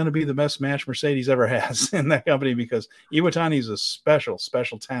probably going to be the best match Mercedes ever has in that company, because Iwatani is a special,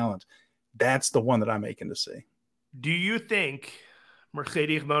 special talent. That's the one that I'm aching to see. Do you think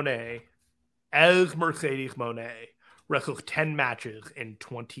Mercedes Mone, as Mercedes Mone, wrestled 10 matches in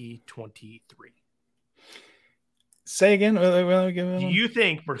 2023? Say again. Do you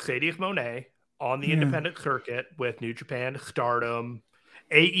think Mercedes Mone on the independent circuit with New Japan, Stardom,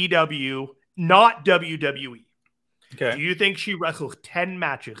 AEW, not WWE, do you think she wrestles 10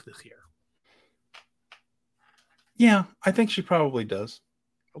 matches this year? Yeah, I think she probably does.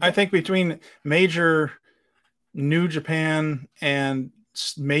 Okay. I think between major New Japan and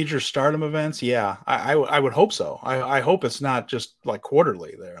major Stardom events, I would hope so. I hope it's not just like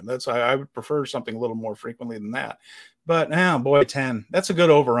quarterly there. I would prefer something a little more frequently than that. But 10. That's a good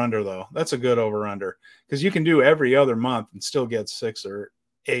over-under, though. That's a good over-under, because you can do every other month and still get 6 or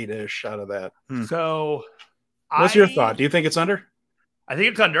 8-ish out of that. So what's your thought? Do you think it's under? I think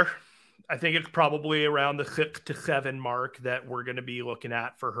it's under. I think it's probably around the 6 to 7 mark that we're going to be looking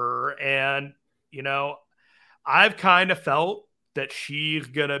at for her. And, I've kind of felt that she's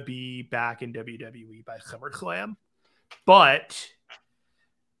going to be back in WWE by SummerSlam. But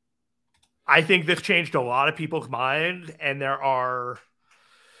I think this changed a lot of people's minds. And I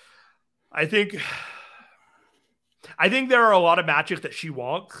think there are a lot of matches that she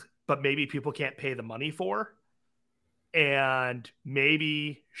wants, but maybe people can't pay the money for. And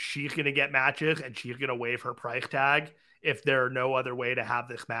maybe she's going to get matches and she's going to waive her price tag if there's no other way to have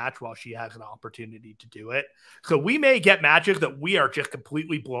this match while she has an opportunity to do it. So we may get matches that we are just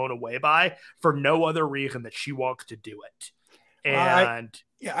completely blown away by for no other reason that she wants to do it. And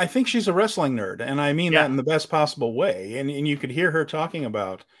I think she's a wrestling nerd, and I mean that in the best possible way. And you could hear her talking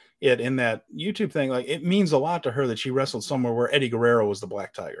about it in that YouTube thing. Like, it means a lot to her that she wrestled somewhere where Eddie Guerrero was the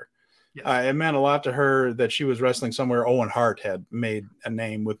Black Tiger. Yes. It meant a lot to her that she was wrestling somewhere Owen Hart had made a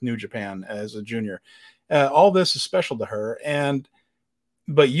name with New Japan as a junior. All this is special to her,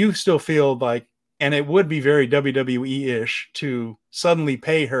 but you still feel like, and it would be very WWE-ish to suddenly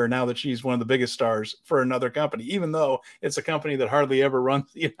pay her now that she's one of the biggest stars for another company, even though it's a company that hardly ever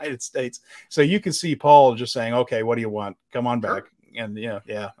runs the United States. So you can see Paul just saying, "Okay, what do you want? Come on back." And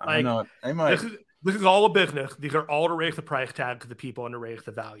I know it. I might. This is all a business. These are all to raise the price tag to the people and to raise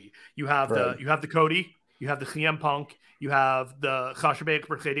the value. You have the Cody, you have the CM Punk, you have the Sasha Banks,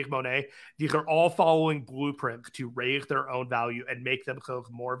 Mercedes Mone. These are all following blueprints to raise their own value and make themselves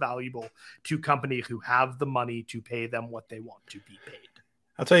more valuable to companies who have the money to pay them what they want to be paid.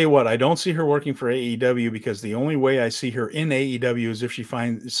 I'll tell you what, I don't see her working for AEW, because the only way I see her in AEW is if she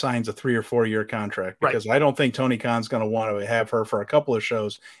signs a 3 or 4 year contract, because I don't think Tony Khan's going to want to have her for a couple of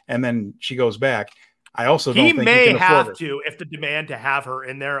shows and then she goes back. I also don't think he may have to, if the demand to have her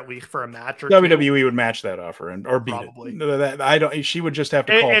in there at least for a match or WWE would match that offer or beat it. She would just have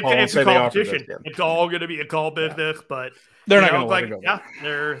to call Paul and say they offered it. It's all going to be a call business, but they're not going to let her go. Yeah,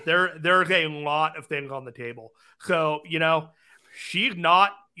 there's a lot of things on the table. So, she's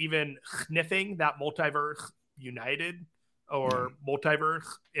not even sniffing that Multiverse United or Multiverse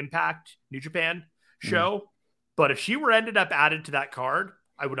Impact New Japan show. But if she were ended up added to that card,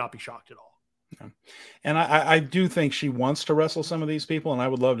 I would not be shocked at all. Yeah. And I do think she wants to wrestle some of these people, and I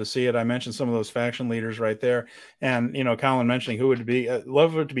would love to see it. I mentioned some of those faction leaders right there. And, Colin mentioning who would be,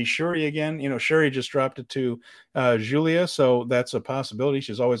 love it to be Shuri again. Shuri just dropped it to Julia, so that's a possibility.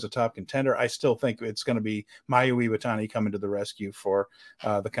 She's always a top contender. I still think it's going to be Mayu Iwatani coming to the rescue for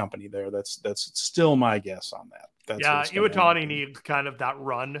the company there. That's still my guess on that. Iwatani needs kind of that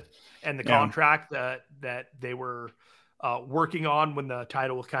run and the contract that they were working on when the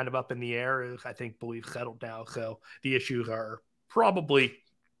title was kind of up in the air is, I believe, settled down. So the issues are probably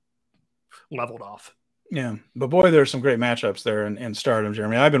leveled off. Yeah, but boy, there's some great matchups there in Stardom,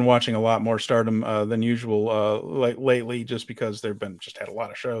 Jeremy. I've been watching a lot more Stardom than usual lately, just because they've just had a lot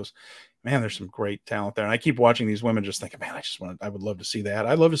of shows. Man, there's some great talent there, and I keep watching these women, just thinking, man, I would love to see that.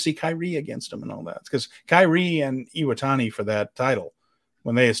 I'd love to see Kairi against them and all that, because Kairi and Iwatani for that title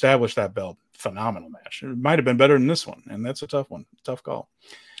when they established that belt. Phenomenal match. It might have been better than this one, and that's a tough one. Tough call.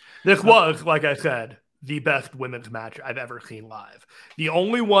 This was, like I said, the best women's match I've ever seen live. The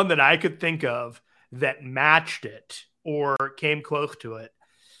only one that I could think of that matched it or came close to it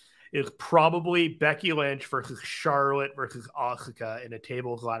is probably Becky Lynch versus Charlotte versus Asuka in a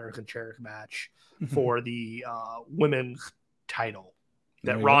tables, ladders, and chairs match for the women's title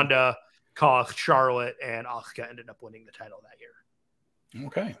that Ronda cost Charlotte, and Asuka ended up winning the title that year.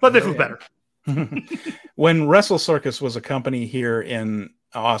 Okay. But this was better. When Wrestle Circus was a company here in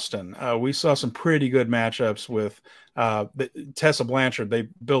Austin, we saw some pretty good matchups with Tessa Blanchard. They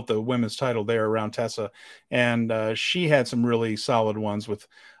built the women's title there around Tessa, and she had some really solid ones with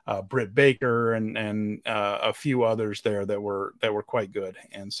Britt Baker and a few others there that were quite good.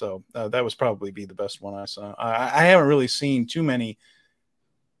 And so that was probably be the best one I saw. I haven't really seen too many.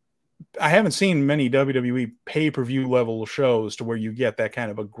 I haven't seen many WWE pay-per-view level shows to where you get that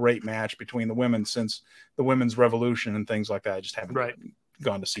kind of a great match between the women since the women's revolution and things like that. I just haven't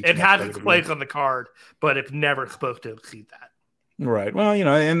gone to see. It has its place on the card, but it's never supposed to exceed that. Right. Well,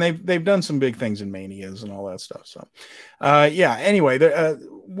 and they've done some big things in Manias and all that stuff. So, anyway,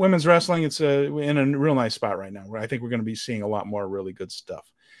 women's wrestling, it's in a real nice spot right now. I think we're going to be seeing a lot more really good stuff.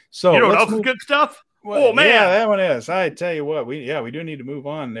 So, what else is good stuff? Well, oh man, yeah, that one is. I tell you what, we do need to move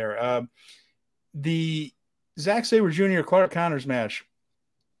on there. The Zack Sabre Jr. Clark Connors match.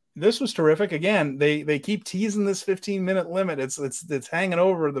 This was terrific. Again, they keep teasing this 15-minute limit. It's hanging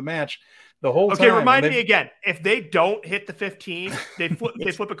over the match the whole time. Okay, remind me again. If they don't hit the 15, they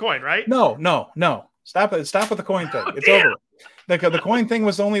flip a coin, right? No. Stop with the coin thing. It's over. The coin thing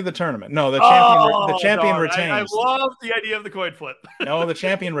was only the tournament. No, the champion retains. I love the idea of the coin flip. No, the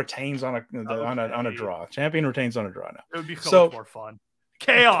champion retains on a draw. Champion retains on a draw now. It would be so much more fun.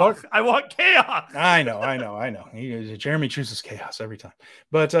 Chaos. I want chaos. I know. Jeremy chooses chaos every time.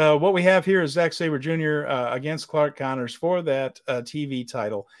 But what we have here is Zack Sabre Jr. Against Clark Connors for that TV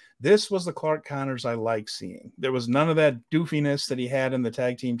title. This was the Clark Connors I like seeing. There was none of that doofiness that he had in the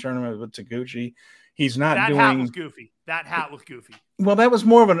tag team tournament with Taguchi. He's not that doing. Hat was goofy. That hat was goofy. Well, that was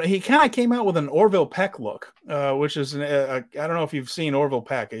more of he kind of came out with an Orville Peck look, which is I don't know if you've seen Orville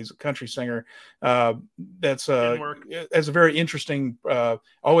Peck. He's a country singer. That's has a very interesting,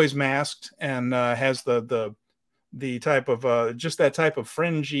 always masked and has the type of just that type of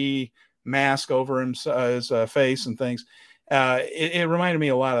fringy mask over his face and things. It reminded me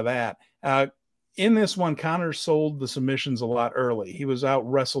a lot of that. In this one, Connors sold the submissions a lot early. He was out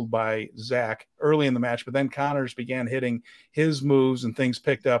wrestled by Zack early in the match, but then Connors began hitting his moves and things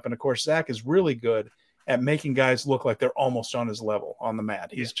picked up. And of course, Zack is really good at making guys look like they're almost on his level on the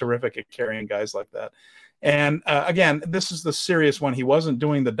mat. He's terrific at carrying guys like that. And again, this is the serious one. He wasn't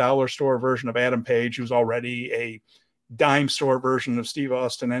doing the dollar store version of Adam Page, who's already a dime store version of Steve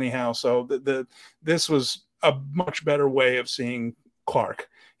Austin anyhow. So this was a much better way of seeing Clark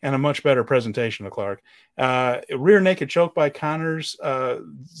and a much better presentation of Clark. Rear naked choke by Connors.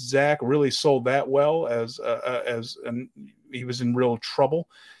 Zack really sold that well as he was in real trouble.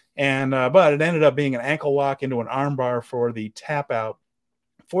 And but it ended up being an ankle lock into an armbar for the tap out.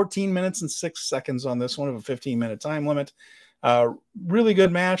 14 minutes and 6 seconds on this one of a 15-minute time limit. Really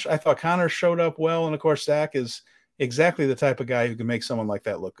good match. I thought Connors showed up well. And of course, Zack is exactly the type of guy who can make someone like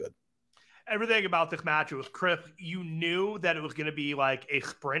that look good. Everything about this match, it was crisp. You knew that it was going to be like a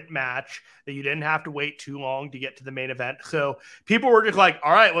sprint match, that you didn't have to wait too long to get to the main event. So people were just like,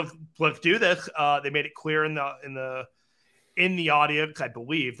 all right, let's do this. They made it clear in the audience, I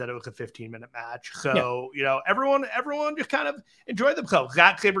believe, that it was a 15-minute match. So, everyone just kind of enjoyed themselves.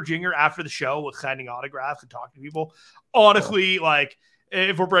 Zack Sabre Jr. after the show was signing autographs and talking to people. Honestly,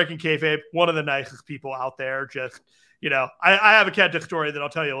 if we're breaking kayfabe, one of the nicest people out there. Just, I have a KENTA story that I'll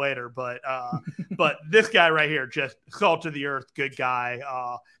tell you later, but this guy right here, just salt of the earth, good guy,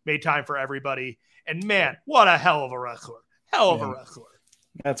 made time for everybody. And man, what a hell of a wrestler.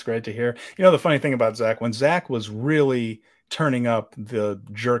 That's great to hear. The funny thing about Zack, when Zack was really turning up the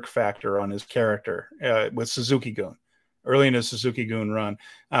jerk factor on his character with Suzuki-gun, early in his Suzuki-gun run,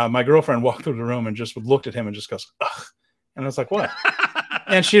 my girlfriend walked through the room and just looked at him and just goes, ugh. And I was like, what?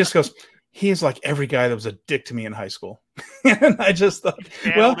 And she just goes, he's like every guy that was a dick to me in high school. And I just thought,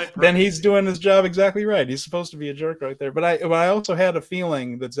 well, then he's doing his job exactly right. He's supposed to be a jerk right there. But I also had a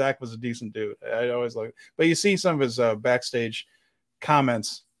feeling that Zack was a decent dude. I always like, but you see some of his backstage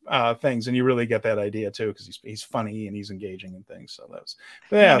comments, things, and you really get that idea too, because he's funny and he's engaging and things. So that was,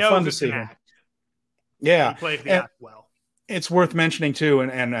 fun to see him. Yeah, he played the act well. It's worth mentioning too,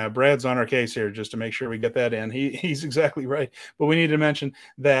 and Brad's on our case here just to make sure we get that in. He's exactly right. But we need to mention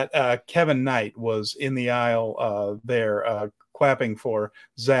that Kevin Knight was in the aisle there. clapping for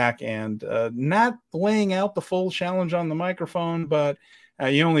Zack and not laying out the full challenge on the microphone, but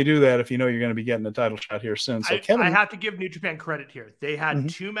you only do that if you know you're going to be getting a title shot here soon. So I have to give New Japan credit here. They had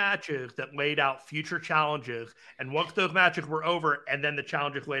two matches that laid out future challenges, and once those matches were over, and then the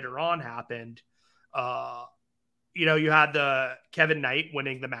challenges later on happened, you had the Kevin Knight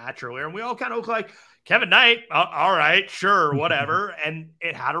winning the match earlier, and we all kind of looked like, Kevin Knight, all right, sure, whatever, and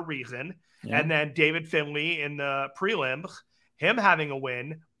it had a reason. Yeah. And then David Finlay in the prelims, him having a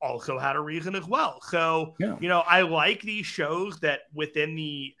win also had a reason as well. So, I like these shows that within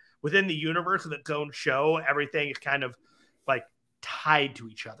the universe of the own show, everything is kind of like tied to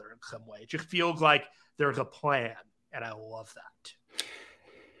each other in some way. It just feels like there's a plan, and I love that.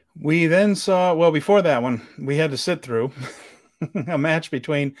 We then saw, well, before that one, we had to sit through a match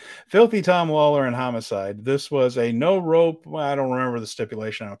between Filthy Tom Lawler and Homicide. This was a no rope. Well, I don't remember the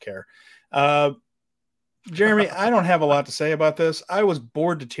stipulation. I don't care. Jeremy, I don't have a lot to say about this. I was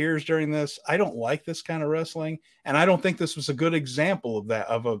bored to tears during this. I don't like this kind of wrestling, and I don't think this was a good example of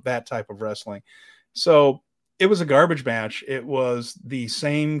that type of wrestling. So it was a garbage match. It was the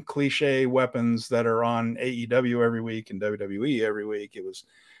same cliche weapons that are on AEW every week and WWE every week. It was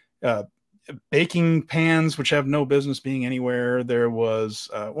baking pans, which have no business being anywhere. There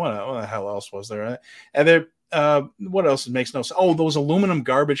was what the hell else was there? And there. What else makes no sense? Oh, those aluminum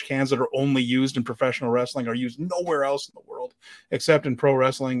garbage cans that are only used in professional wrestling are used nowhere else in the world except in pro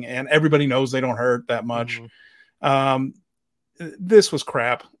wrestling, and everybody knows they don't hurt that much. This was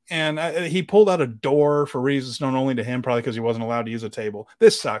crap, and he pulled out a door for reasons known only to him, probably because he wasn't allowed to use a table.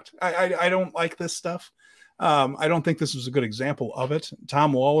 This sucked. I don't like this stuff. I don't think this was a good example of it.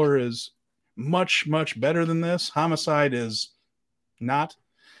 Tom Lawler is much, much better than this. Homicide is not.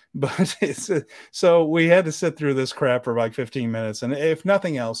 But so we had to sit through this crap for like 15 minutes. And if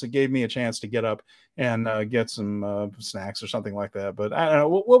nothing else, it gave me a chance to get up and get some snacks or something like that. But I don't know.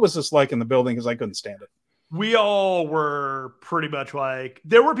 What was this like in the building? Because I couldn't stand it. We all were pretty much like,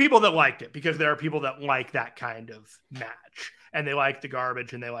 there were people that liked it because there are people that like that kind of match. And they like the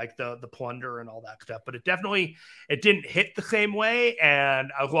garbage and they like the plunder and all that stuff. But it didn't hit the same way.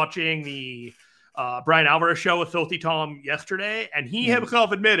 And I was watching the Brian Alvarez show with Filthy Tom yesterday, and he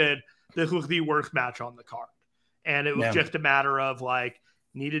himself admitted this was the worst match on the card. And it was just a matter of like,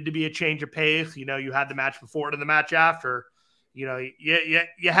 needed to be a change of pace. You had the match before it and the match after. You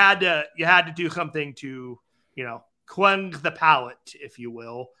had to do something to, cleanse the palate, if you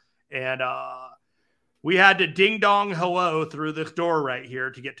will. And we had to ding dong hello through this door right here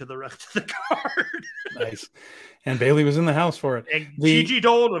to get to the rest of the card. Nice. And Bailey was in the house for it. And Gigi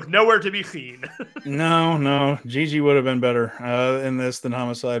Dolan was nowhere to be seen. No. Gigi would have been better in this than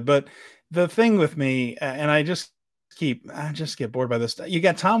Homicide. But the thing with me, and I just get bored by this. You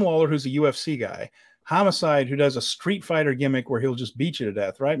got Tom Lawler, who's a UFC guy. Homicide, who does a Street Fighter gimmick where he'll just beat you to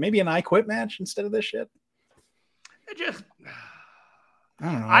death, right? Maybe an I Quit match instead of this shit. I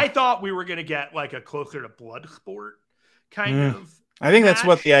don't know. I thought we were going to get like a closer to blood sport kind of. I think that's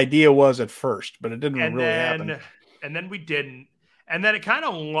what the idea was at first, but it didn't happen. And then we didn't. And then it kind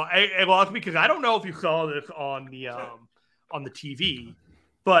of lost me because I don't know if you saw this on the TV,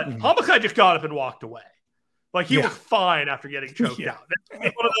 but Homicide just got up and walked away. Like he was fine after getting choked out. One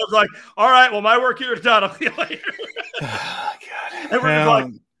of those like, all right, well, my work here is done. I'll see you later. Oh, God. And we're just like,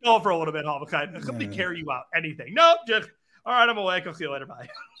 go for a little bit, Homicide. Does somebody carry you out? Anything? Nope, just all right, I'm awake. I'll see you later. Bye.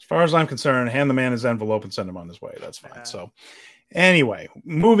 As far as I'm concerned, hand the man his envelope and send him on his way. That's fine. So anyway,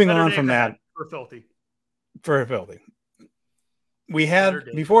 moving on from that. For Filthy. We had,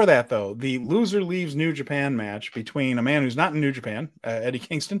 before that, though, the loser leaves New Japan match between a man who's not in New Japan, Eddie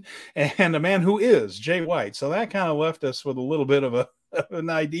Kingston, and a man who is, Jay White. So that kind of left us with a little bit of an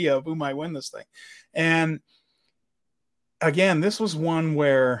idea of who might win this thing. And again, this was one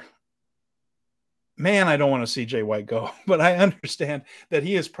where, man, I don't want to see Jay White go, but I understand that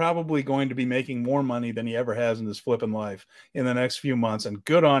he is probably going to be making more money than he ever has in his flipping life in the next few months. And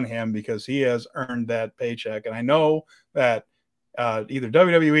good on him because he has earned that paycheck. And I know that either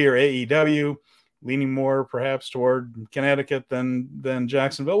WWE or AEW leaning more perhaps toward Connecticut than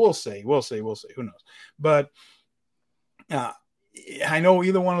Jacksonville. We'll see. Who knows? But I know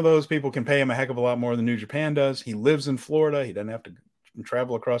either one of those people can pay him a heck of a lot more than New Japan does. He lives in Florida. He doesn't have to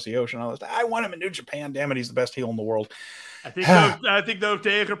travel across the ocean. All this. I want him in New Japan. Damn it, he's the best heel in the world. I think those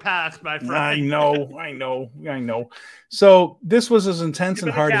days are past, my friend. I know. So this was as intense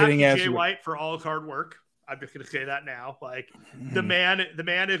and hard hitting as Jay White for all his hard work. I'm just going to say that now. Like the man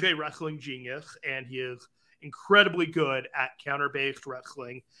is a wrestling genius, and he is incredibly good at counter-based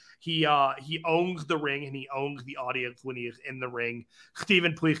wrestling. He owns the ring and he owns the audience when he is in the ring.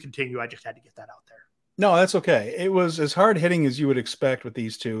 Steven, please continue. I just had to get that out there. No, that's okay. It was as hard hitting as you would expect with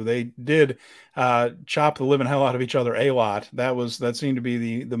these two. They did chop the living hell out of each other a lot. That seemed to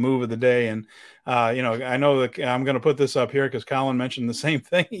be the move of the day. And I know that I'm going to put this up here because Colin mentioned the same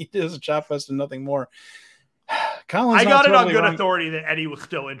thing. He does a chop fest and nothing more. Colin's I got it on good wrong. authority that Eddie was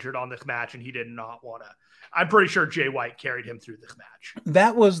still injured on this match, and he did not want to. I'm pretty sure Jay White carried him through this match.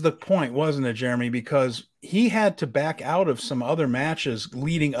 That was the point, wasn't it, Jeremy? Because he had to back out of some other matches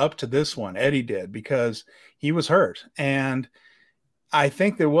leading up to this one. Eddie did, because he was hurt. And I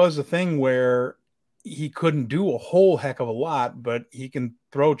think there was a thing where he couldn't do a whole heck of a lot, but he can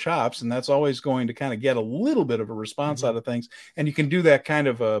throw chops, and that's always going to kind of get a little bit of a response out of things. And you can do that kind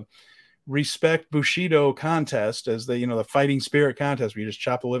of a respect Bushido contest as the fighting spirit contest where you just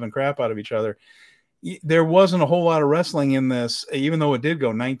chop the living crap out of each other. There wasn't a whole lot of wrestling in this, even though it did go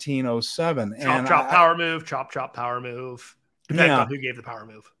 1907. Chop, power move, chop, power move. Depends on who gave the power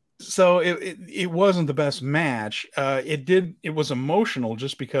move. So it wasn't the best match. It was emotional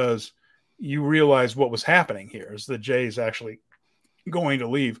just because you realize what was happening here is that Jay's actually going to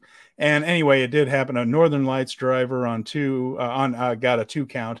leave. And anyway, it did happen. A Northern Lights driver got a 2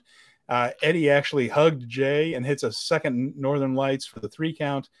 count. Eddie actually hugged Jay and hits a second Northern Lights for the 3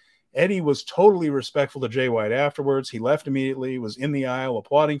 count. Eddie was totally respectful to Jay White afterwards. He left immediately, was in the aisle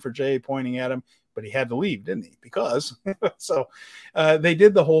applauding for Jay, pointing at him, but he had to leave, didn't he? Because so they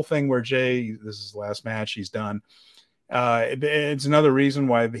did the whole thing where Jay, this is his last match, he's done. It's another reason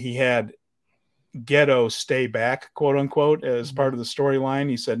why he had Ghetto stay back, quote unquote, as part of the storyline.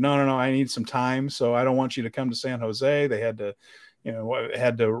 He said, no, I need some time, so I don't want you to come to San Jose. They had to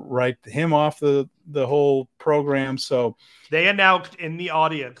write him off the whole program. So they announced in the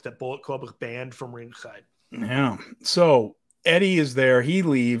audience that Bullet Club was banned from ringside. Yeah. So Eddie is there. He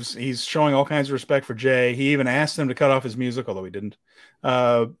leaves. He's showing all kinds of respect for Jay. He even asked him to cut off his music, although he didn't.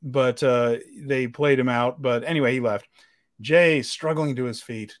 But they played him out. But anyway, he left. Jay struggling to his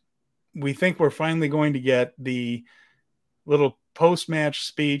feet. We think we're finally going to get the little post-match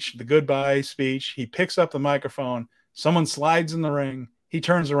speech, the goodbye speech. He picks up the microphone. Someone slides in the ring. He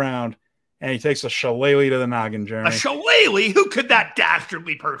turns around, and he takes a shillelagh to the noggin, Jeremy. A shillelagh? Who could that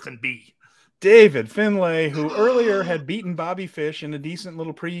dastardly person be? David Finlay, who earlier had beaten Bobby Fish in a decent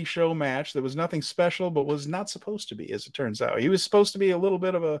little pre-show match that was nothing special, but was not supposed to be, as it turns out. He was supposed to be a little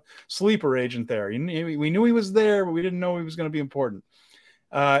bit of a sleeper agent there. We knew he was there, but we didn't know he was going to be important.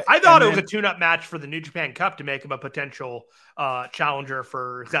 I thought it was a tune-up match for the New Japan Cup to make him a potential challenger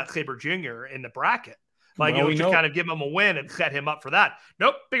for Zack Sabre Jr. in the bracket. Just kind of give him a win and set him up for that.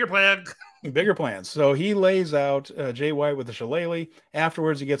 Nope, bigger plan. Bigger plans. So he lays out Jay White with a shillelagh.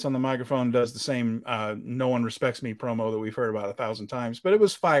 Afterwards, he gets on the microphone, does the same "No one respects me" promo that we've heard about 1,000 times. But it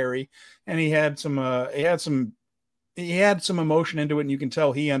was fiery, and he had some emotion into it, and you can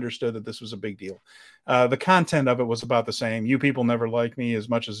tell he understood that this was a big deal. The content of it was about the same. You people never liked me as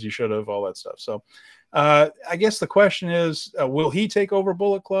much as you should have, all that stuff. So I guess the question is, will he take over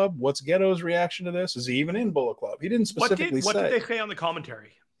Bullet Club? What's Ghetto's reaction to this? Is he even in Bullet Club? He didn't specifically say. What did they say on the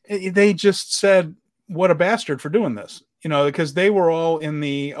commentary? They just said, what a bastard for doing this. Because they were all in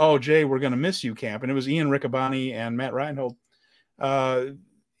the, oh, Jay, we're going to miss you camp. And it was Ian Riccaboni and Matt Reinhold.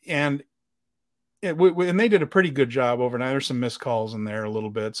 And they did a pretty good job overnight. There's some missed calls in there a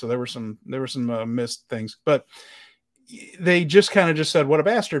little bit. So there were some missed things. But they just kind of just said, what a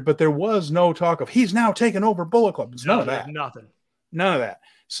bastard. But there was no talk of, he's now taken over Bullet Club. It's none of that. Nothing. None of that.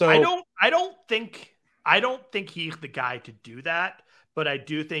 So I don't think he's the guy to do that. But I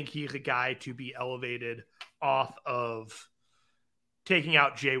do think he's a guy to be elevated off of taking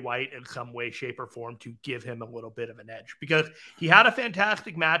out Jay White in some way, shape, or form to give him a little bit of an edge. Because he had a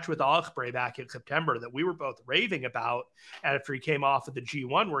fantastic match with Ospreay back in September that we were both raving about after he came off of the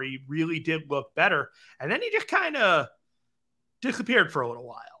G1, where he really did look better. And then he just kind of disappeared for a little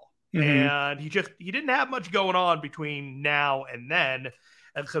while. Mm-hmm. And he didn't have much going on between now and then.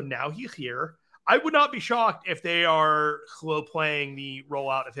 And so now he's here. I would not be shocked if they are slow playing the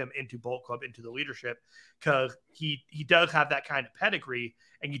rollout of him into Bullet Club, into the leadership, because he does have that kind of pedigree,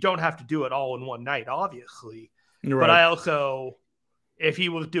 and you don't have to do it all in one night, obviously. Right. But I also, if he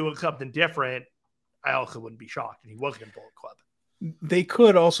was doing something different, I also wouldn't be shocked, and he wasn't in Bullet Club. They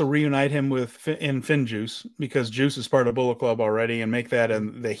could also reunite him in Finn Juice, because Juice is part of Bullet Club already, and make that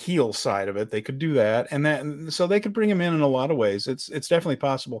the heel side of it. They could do that, so they could bring him in a lot of ways. It's definitely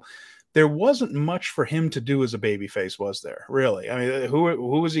possible. There wasn't much for him to do as a babyface, was there? Really? I mean,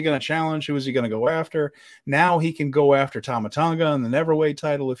 who was he going to challenge? Who was he going to go after? Now he can go after Tama Tonga and the Neverweight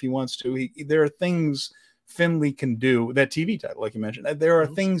title if he wants to. There are things Finlay can do, that TV title, like you mentioned. There are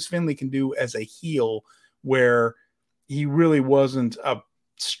things Finlay can do as a heel where he really wasn't a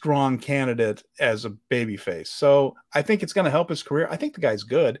strong candidate as a babyface. So I think it's going to help his career. I think the guy's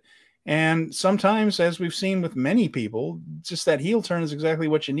good. And sometimes, as we've seen with many people, just that heel turn is exactly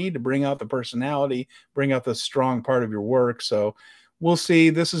what you need to bring out the personality, bring out the strong part of your work. So we'll see.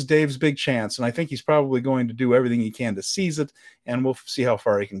 This is Dave's big chance, and I think he's probably going to do everything he can to seize it, and we'll see how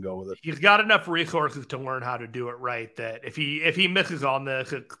far he can go with it. He's got enough resources to learn how to do it right, that if he misses on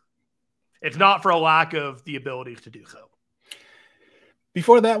this, it's not for a lack of the ability to do so.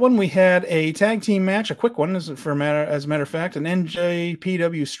 Before that one, we had a tag team match, a quick one, as a matter of fact, an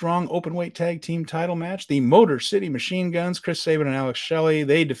NJPW Strong Openweight Tag Team title match. The Motor City Machine Guns, Chris Sabin and Alex Shelley,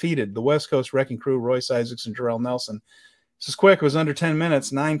 they defeated the West Coast Wrecking Crew, Royce Isaacs and Jarrell Nelson. This is quick. It was under 10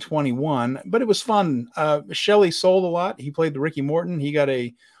 minutes, 9:21, but it was fun. Shelley sold a lot. He played the Ricky Morton. He got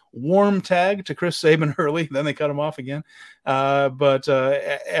a warm tag to Chris Sabin early. Then they cut him off again. But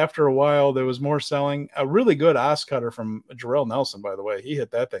after a while, there was more selling. A really good ass cutter from Jarrell Nelson, by the way. He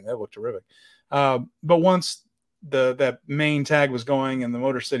hit that thing. That looked terrific. But once that main tag was going and the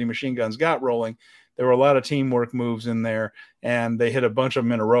Motor City Machine Guns got rolling, there were a lot of teamwork moves in there, and they hit a bunch of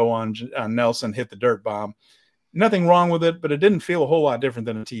them in a row on Nelson, hit the dirt bomb. Nothing wrong with it, but it didn't feel a whole lot different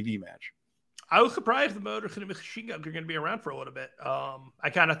than a TV match. I was surprised the Motor City Machine Guns are going to be around for a little bit. I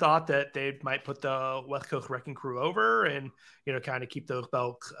kind of thought that they might put the West Coast Wrecking Crew over and, kind of keep those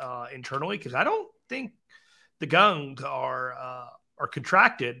belts internally, because I don't think the Guns are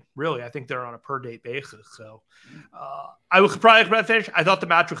contracted, really. I think they're on a per-date basis. So I was surprised by the finish. I thought the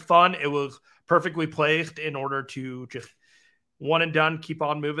match was fun. It was perfectly placed in order to just one and done, keep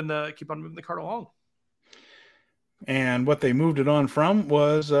on moving the card along. And what they moved it on from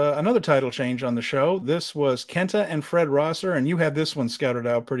was another title change on the show. This was Kenta and Fred Rosser, and you had this one scouted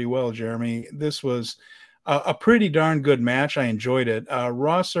out pretty well, Jeremy. This was a pretty darn good match. I enjoyed it.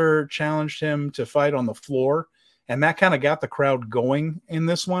 Rosser challenged him to fight on the floor, and that kind of got the crowd going in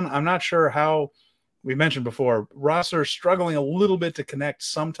this one. I'm not sure how, we mentioned before, Rosser struggling a little bit to connect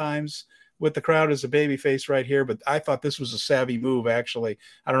sometimes with the crowd as a babyface right here, but I thought this was a savvy move, actually.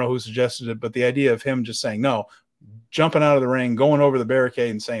 I don't know who suggested it, but the idea of him just saying, no, jumping out of the ring, going over the barricade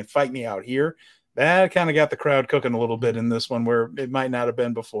and saying, fight me out here, that kind of got the crowd cooking a little bit in this one where it might not have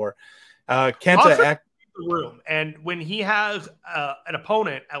been before. Kenta the room, and when he has an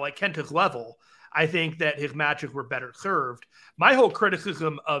opponent at like Kenta's level, I think that his matches were better served. My whole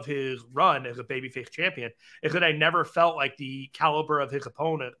criticism of his run as a babyface champion is that I never felt like the caliber of his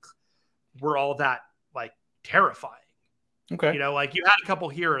opponents were all that like terrifying. Okay. Like you had a couple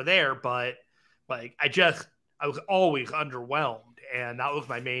here or there, but like I was always underwhelmed, and that was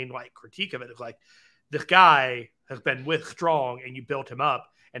my main like critique of it. It's like, this guy has been with Strong, and you built him up,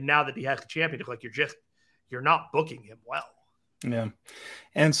 and now that he has the champion, it's like you're not booking him well. Yeah,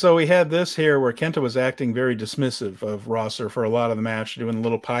 and so we had this here where Kenta was acting very dismissive of Rosser for a lot of the match, doing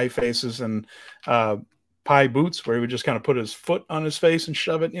little pie faces and pie boots, where he would just kind of put his foot on his face and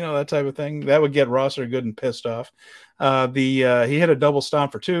shove it, that type of thing. That would get Rosser good and pissed off. He hit a double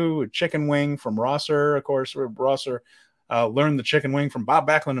stomp for two, a chicken wing from Rosser. Of course, Rosser learned the chicken wing from Bob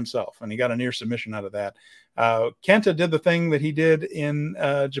Backlund himself, and he got a near submission out of that. Kenta did the thing that he did in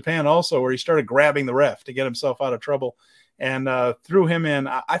Japan also, where he started grabbing the ref to get himself out of trouble and threw him in.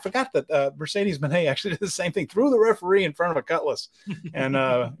 I forgot that Mercedes Mone actually did the same thing, threw the referee in front of a cutlass, and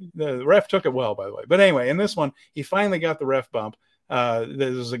the ref took it well, by the way. But anyway, in this one, he finally got the ref bump.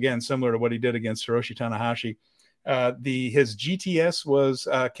 This is, again, similar to what he did against Hiroshi Tanahashi. His GTS was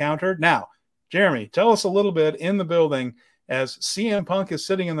countered. Now, Jeremy, tell us a little bit in the building as CM Punk is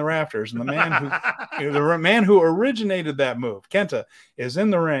sitting in the rafters, and the man who originated that move, Kenta, is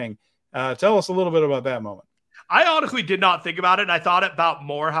in the ring. Tell us a little bit about that moment. I honestly did not think about it. I thought about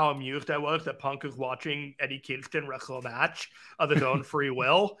more how amused I was that Punk was watching Eddie Kingston wrestle a match of his own free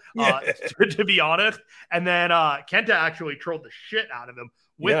will, to be honest. And then Kenta actually trolled the shit out of him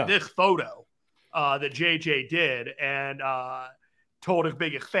with this photo that JJ did, and told his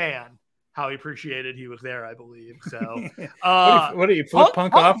biggest fan how he appreciated he was there, I believe. So what do you flip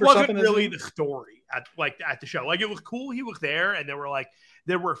Punk off or something? Wasn't really the story at the show. Like, it was cool he was there, and there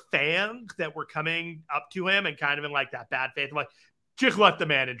were fans that were coming up to him and kind of in like that bad faith. I'm like, just let the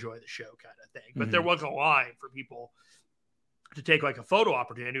man enjoy the show kind of thing. But there was a line for people to take like a photo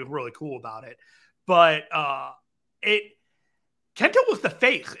opportunity. It was really cool about it. But Kenta was the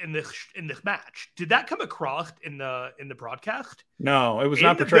face in this match. Did that come across in the broadcast? No, it was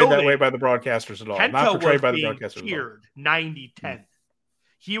not portrayed that way by the broadcasters at all. Kenta not portrayed by the was broadcasters. Cheered 90-10.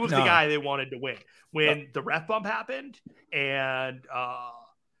 He was the guy they wanted to win. When the ref bump happened and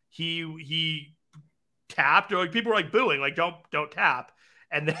he tapped, or like people were like booing, like don't tap.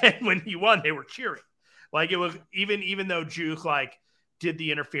 And then when he won, they were cheering. Like, it was even though Juice like did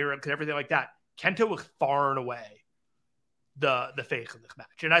the interference and everything like that, Kenta was far and away the face of this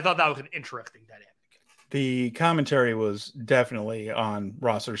match. And I thought that was an interesting dynamic. The commentary was definitely on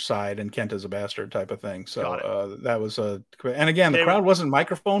Rosser's side and Kenta's a bastard type of thing. So that was and again, the crowd wasn't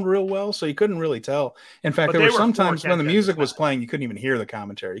microphoned real well, so you couldn't really tell. In fact, there were sometimes when the music was playing, you couldn't even hear the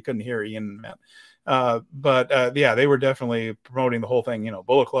commentary. You couldn't hear Ian and Matt. But they were definitely promoting the whole thing. You know,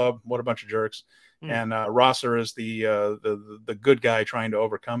 Bullet Club, what a bunch of jerks. And Rosser is the good guy trying to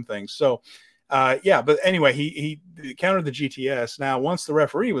overcome things. So, but anyway, he countered the GTS. Now, once the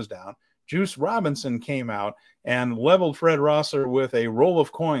referee was down, Juice Robinson came out and leveled Fred Rosser with a roll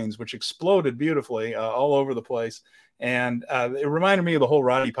of coins, which exploded beautifully all over the place. And it reminded me of the whole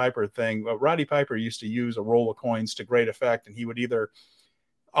Roddy Piper thing. Roddy Piper used to use a roll of coins to great effect, and he would either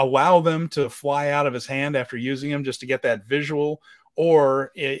allow them to fly out of his hand after using them just to get that visual,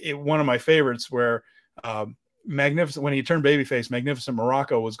 or one of my favorites where Magnificent, when he turned babyface, Magnificent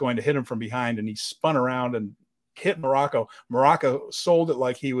Morocco was going to hit him from behind, and he spun around and hit Morocco. Morocco sold it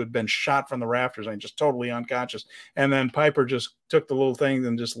like he had been shot from the rafters. I mean, just totally unconscious. And then Piper just took the little thing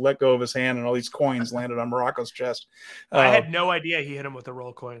and just let go of his hand, and all these coins landed on Morocco's chest. I had no idea he hit him with the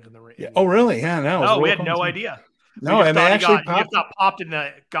roll coins in the ring. Yeah. Oh, really? Yeah, no. We had no idea. No, and they actually got popped in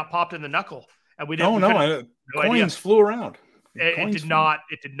the knuckle, and we didn't. Coins flew around. It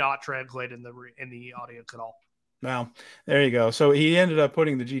did not translate in the audience at all. Well, there you go. So he ended up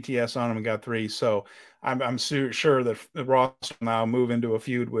putting the GTS on him and got 3. So I'm sure that Ross will now move into a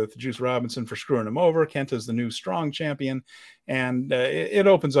feud with Juice Robinson for screwing him over. Kenta's the new strong champion, and it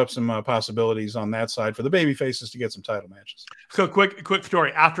opens up some possibilities on that side for the baby faces to get some title matches. So quick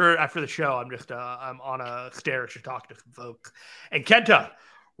story. After the show, I'm on a stairs to talk to some folks, and Kenta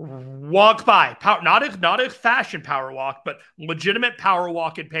walked by, not a fashion power walk, but legitimate power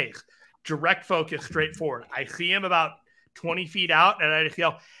walk and pace. Direct focus, straightforward. I see him about 20 feet out, and I just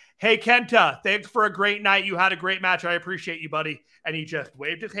yell, "Hey, Kenta, thanks for a great night. You had a great match. I appreciate you, buddy." And he just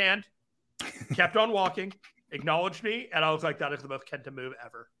waved his hand, kept on walking, acknowledged me, and I was like, that is the most Kenta move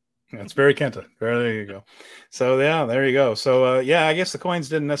ever. That's very Kenta. There you go. So, yeah, there you go. So, I guess the coins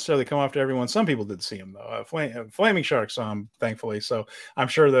didn't necessarily come off to everyone. Some people did see him, though. Flaming Shark saw him, thankfully. So, I'm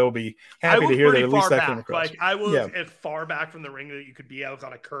sure they'll be happy to hear that at least that came across. Like, I was as far back from the ring that you could be. I was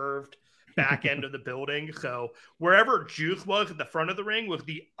on a curved back end of the building. So, wherever Juice was at the front of the ring was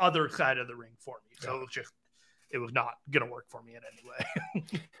the other side of the ring for me. So, it was not going to work for me in any way.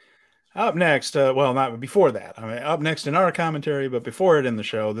 Up next, not before that. I mean, up next in our commentary, but before it in the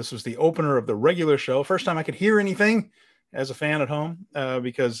show, this was the opener of the regular show. First time I could hear anything as a fan at home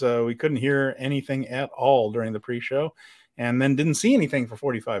because we couldn't hear anything at all during the pre-show, and then didn't see anything for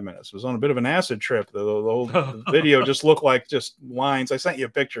 45 minutes. It was on a bit of an acid trip. The old video just looked like just lines. I sent you a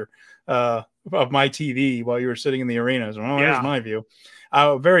picture of my TV while you were sitting in the arena. So, there's my view.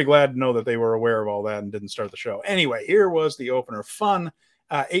 I'm very glad to know that they were aware of all that and didn't start the show. Anyway, here was the opener. Fun.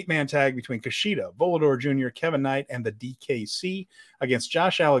 8-man tag between Kushida, Volador Jr., Kevin Knight, and the DKC against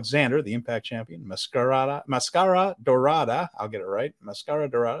Josh Alexander, the Impact Champion, Mascara Dorada. I'll get it right. Mascara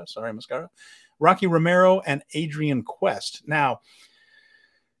Dorada. Sorry, Mascara. Rocky Romero, and Adrian Quest. Now,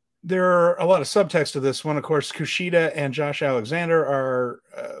 there are a lot of subtext to this one. Of course, Kushida and Josh Alexander are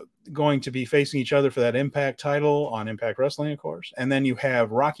going to be facing each other for that Impact title on Impact Wrestling, of course. And then you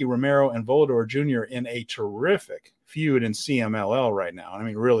have Rocky Romero and Volador Jr. in a terrific feud in CMLL right now. I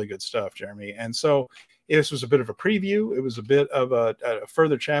mean, really good stuff, Jeremy. And so this was a bit of a preview. It was a bit of a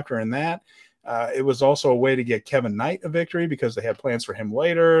further chapter in that. It was also a way to get Kevin Knight a victory because they had plans for him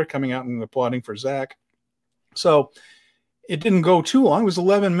later, coming out and applauding for Zack. So it didn't go too long. It was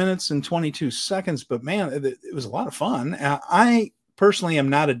 11 minutes and 22 seconds, but man, it was a lot of fun. I personally am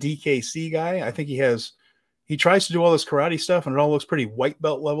not a DKC guy. I think he tries to do all this karate stuff and it all looks pretty white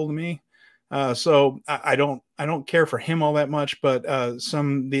belt level to me. So I don't care for him all that much, but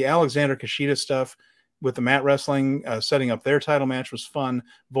the Alexander Kushida stuff with the mat wrestling, setting up their title match was fun.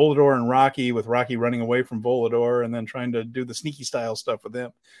 Volador and Rocky, with Rocky running away from Volador and then trying to do the sneaky style stuff with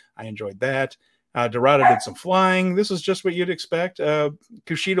him. I enjoyed that. Dorada did some flying. This is just what you'd expect.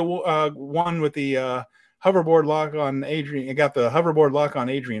 Kushida won with the hoverboard lock on Adrian. He got the hoverboard lock on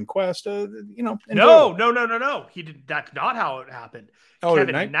Adrian Quest. No. He did. That's not how it happened. Oh,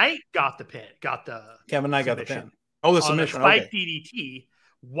 Kevin Knight got the pin. Kevin Knight got the pin. Oh, the submission. Spike DDT.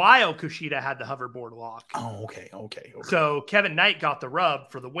 While Kushida had the hoverboard lock. Oh, okay. So Kevin Knight got the rub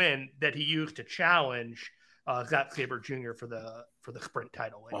for the win that he used to challenge Zack Sabre Jr. for the sprint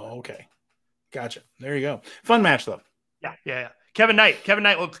title. Later. Oh, okay. Gotcha. There you go. Fun match though. Yeah. Kevin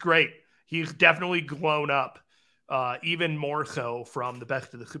Knight looks great. He's definitely blown up, even more so from the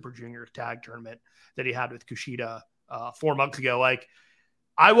Best of the Super Juniors tag tournament that he had with Kushida 4 months ago. Like,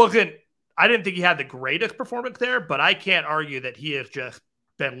 I didn't think he had the greatest performance there, but I can't argue that he has just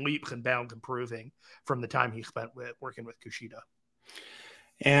been leaps and bounds improving from the time he spent working with Kushida.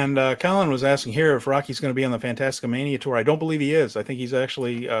 And Colin was asking here if Rocky's going to be on the Fantasticamania tour. I don't believe he is. I think he's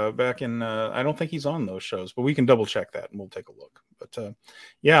actually back in. I don't think he's on those shows, but we can double check that and we'll take a look. But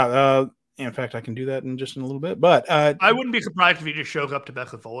in fact, I can do that in a little bit. But I wouldn't be surprised if he just shows up to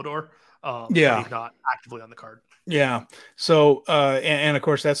Beth with Volador. He's not actively on the card. Yeah. So, and of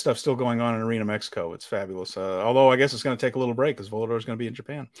course, that stuff's still going on in Arena Mexico. It's fabulous. Although I guess it's going to take a little break because Volador is going to be in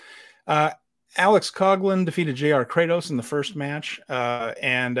Japan. Alex Coughlin defeated JR Kratos in the first match.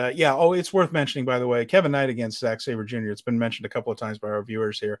 It's worth mentioning, by the way, Kevin Knight against Zack Sabre Jr. It's been mentioned a couple of times by our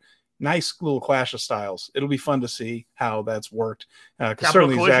viewers here. Nice little clash of styles. It'll be fun to see how that's worked.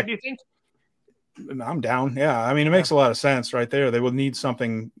 Certainly, Zack, do you think? I'm down. Yeah. I mean, it makes a lot of sense right there. They will need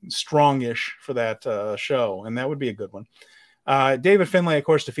something strongish for that show, and that would be a good one. David Finlay, of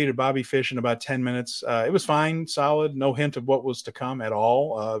course, defeated Bobby Fish in about 10 minutes. It was fine, solid, no hint of what was to come at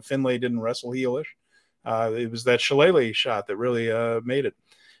all. Finlay didn't wrestle heelish. It was that shillelagh shot that really made it.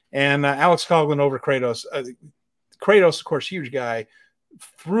 And Alex Coughlin over Kratos. Kratos, of course, huge guy,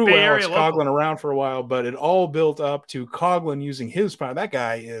 threw Alex Coughlin around for a while, but it all built up to Coughlin using his power. That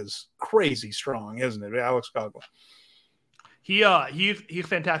guy is crazy strong, isn't it, Alex Coughlin? He's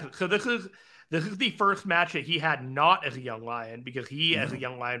fantastic. So this is the first match that he had not as a young lion, because he, as a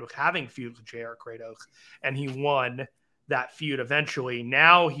young lion, was having feuds with JR Kratos, and he won that feud eventually.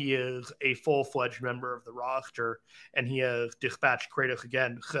 Now he is a full-fledged member of the roster, and he has dispatched Kratos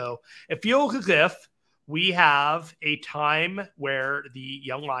again. So it feels as if we have a time where the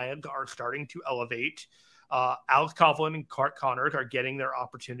young lions are starting to elevate. Alex Coughlin and Cart Connors are getting their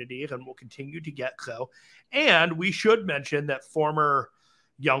opportunities and will continue to get so. And we should mention that former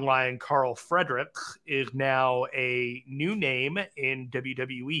young lion Carl Fredericks is now a new name in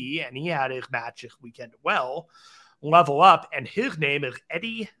WWE, and he had his match this weekend Level Up, and his name is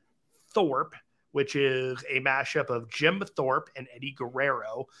Eddie Thorpe, which is a mashup of Jim Thorpe and Eddie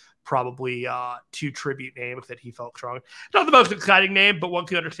Guerrero, probably two tribute names that he felt strong. Not the most exciting name, but one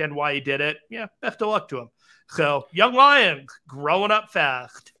can understand why he did it. Yeah, best of luck to him. So, young lions growing up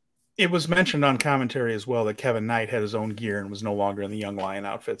fast. It was mentioned on commentary as well that Kevin Knight had his own gear and was no longer in the Young Lion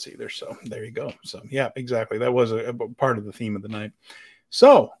outfits either. So there you go. So yeah, exactly. That was a part of the theme of the night.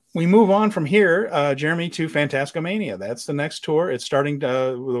 So we move on from here, Jeremy, to Fantasticamania. That's the next tour. It's starting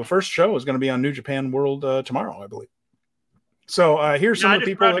the first show is going to be on New Japan World tomorrow, I believe. So here's some of the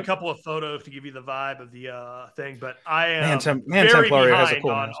people. I just grabbed a couple of photos to give you the vibe of the thing, but I am very Templario has a cool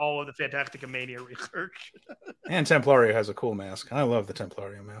on mask. all of the Fantasticamania research. And Templario has a cool mask. I love the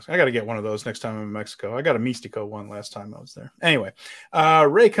Templario mask. I got to get one of those next time I'm in Mexico. I got a Mystico one last time I was there. Anyway,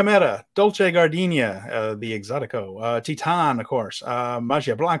 Ray Cometa, Dolce Gardenia, the Exotico, Titan, of course,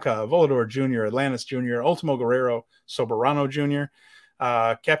 Magia Blanca, Volador Jr., Atlantis Jr., Ultimo Guerrero, Soberano Jr.,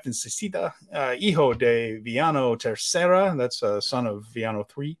 Captain Cecita, Hijo de Villano Tercera, that's a son of Villano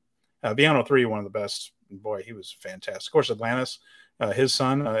 3. Villano 3, one of the best. Boy, he was fantastic. Of course, Atlantis, his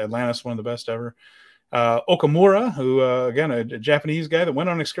son, Atlantis, one of the best ever. Okamura, who, again, a Japanese guy that went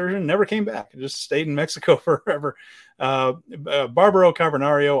on excursion, never came back, just stayed in Mexico forever. Barbaro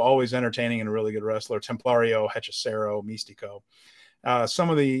Carbonario, always entertaining and a really good wrestler. Templario, Hechicero, Mystico. Some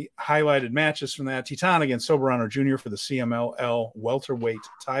of the highlighted matches from that: Titan against Soberano Jr. for the CMLL welterweight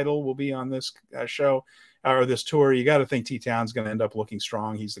title will be on this show or this tour. You got to think Titan's going to end up looking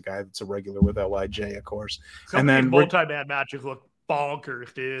strong. He's the guy that's a regular with LIJ, of course. And then multi-man matches look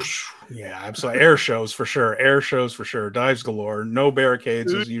bonkers, dude. Yeah, absolutely. Air shows for sure. Dives galore. No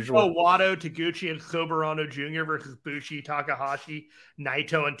barricades as usual. Wado, Taguchi, and Soberano Jr. versus Bushi, Takahashi,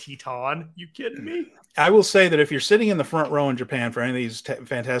 Naito, and Titan. You kidding me? I will say that if you're sitting in the front row in Japan for any of these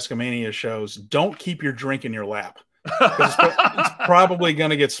Fantasticamania shows, don't keep your drink in your lap. It's probably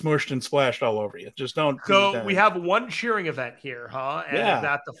going to get smushed and splashed all over you. Just don't. So we have one cheering event here, huh? And yeah. Is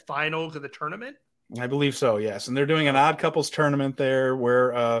that the finals of the tournament? I believe so, yes. And they're doing an odd couples tournament there where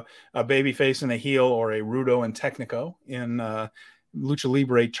a babyface and a heel, or a Rudo and Technico in Lucha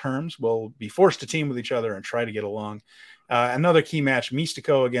Libre terms, will be forced to team with each other and try to get along. Another key match,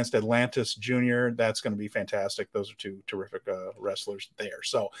 Mystico against Atlantis Jr. That's going to be fantastic. Those are two terrific wrestlers there.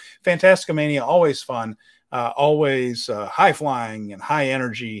 So Fantasticamania, always fun, always high-flying and high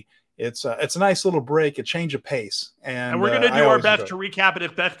energy. It's a nice little break, a change of pace. And we're going to do our best to recap it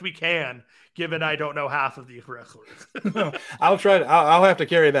as best we can, given I don't know half of these wrestlers. I'll try to. I'll have to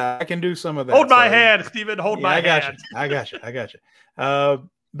carry that. I can do some of that. Hold my hand, Steven. Hold my hand. I got you.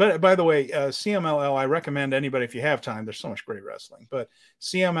 But by the way, CMLL, I recommend anybody, if you have time, there's so much great wrestling, but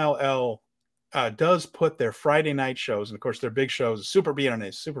CMLL does put their Friday night shows, and of course their big shows, Super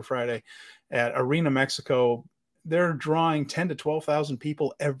Viernes, Super Friday, at Arena Mexico. They're drawing 10 to 12,000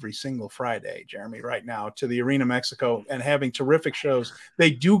 people every single Friday, Jeremy, right now to the Arena Mexico, and having terrific shows.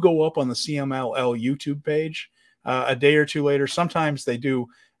 They do go up on the CMLL YouTube page a day or two later. Sometimes they do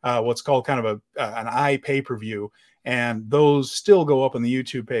what's called kind of an pay-per-view, and those still go up on the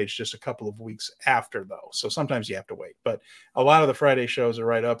YouTube page just a couple of weeks after, though. So sometimes you have to wait. But a lot of the Friday shows are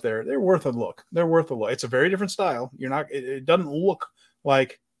right up there. They're worth a look. It's a very different style. It doesn't look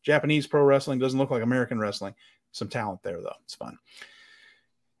like Japanese pro wrestling, doesn't look like American wrestling. Some talent there, though. It's fun.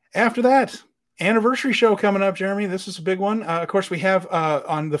 After that, anniversary show coming up, Jeremy. This is a big one. Of course, we have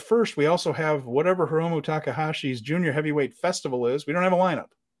on the first, we also have whatever Hiromu Takahashi's Junior Heavyweight Festival is. We don't have a lineup.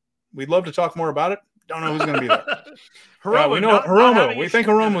 We'd love to talk more about it. Don't know who's going to be there. We know Hiromu. We think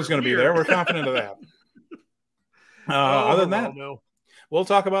Hiromu's going to be there. We're confident of that. Other than that, we'll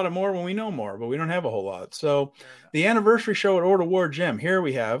talk about it more when we know more, but we don't have a whole lot. So the anniversary show at Order War Gym, here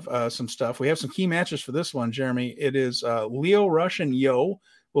we have some stuff. We have some key matches for this one, Jeremy. It is Leo Rush and Yo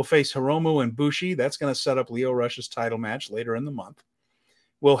will face Hiromu and Bushi. That's going to set up Leo Rush's title match later in the month.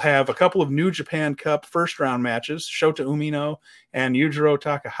 We'll have a couple of New Japan Cup first-round matches. Shota Umino and Yujiro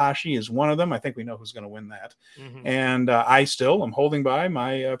Takahashi is one of them. I think we know who's going to win that. Mm-hmm. And I'm holding by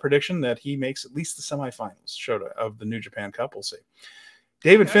my prediction that he makes at least the semifinals, Shota, of the New Japan Cup. We'll see.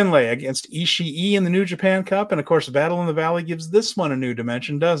 David Finlay against Ishii in the New Japan Cup. And, of course, Battle in the Valley gives this one a new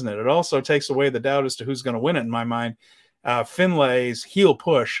dimension, doesn't it? It also takes away the doubt as to who's going to win it in my mind. Finlay's heel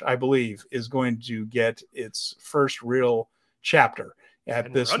push, I believe, is going to get its first real chapter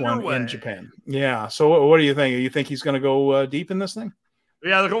at this one in Japan. Yeah. So what do you think? You think he's going to go deep in this thing?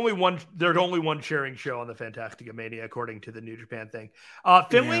 Yeah, there's only one sharing show on the Fantasticamania according to the New Japan thing.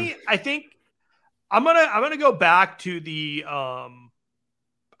 Finlay, yeah. I think I'm gonna go back to the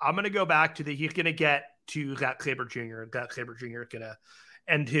he's gonna get to Zack Sabre Jr. Zack Sabre Jr. is gonna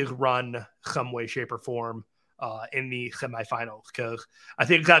end his run some way, shape, or form in the semifinals, because I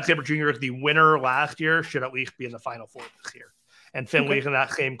think Zack Sabre Jr. is the winner last year, should at least be in the final four this year. And Finlay's in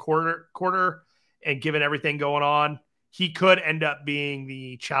that same quarter, and given everything going on, he could end up being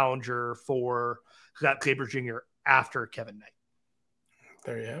the challenger for Zack Sabre Jr. after Kevin Knight.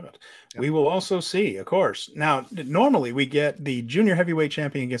 There you have it. Yep. We will also see, of course. Now, normally we get the junior heavyweight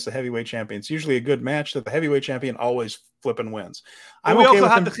champion against the heavyweight champion. It's usually a good match that the heavyweight champion always flipping wins. We also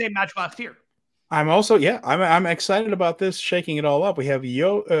had the same match last year. I'm I'm excited about this, shaking it all up. We have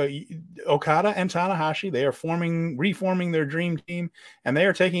Okada and Tanahashi. They are reforming their dream team, and they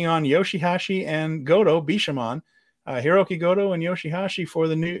are taking on Yoshihashi and Goto, Bishamon, Hiroki Goto and Yoshihashi for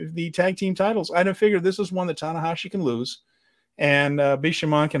the tag team titles. I don't figure this is one that Tanahashi can lose, and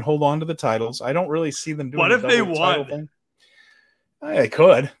Bishamon can hold on to the titles. I don't really see them doing. What if they won? Thing. They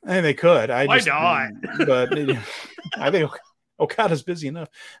could. Why not? But I think Okada's busy enough,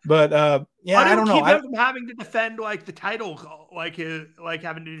 but I don't know. Keep him from having to defend like the title, like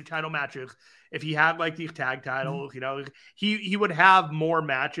having to do title matches. If he had like these tag titles, he would have more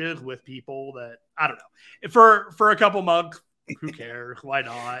matches with people that I don't know. For a couple months, who cares? Why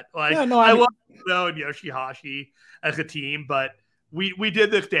not? I love Yoshihashi as a team, but we did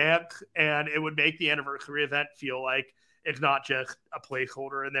this dance, and it would make the anniversary event feel like it's not just a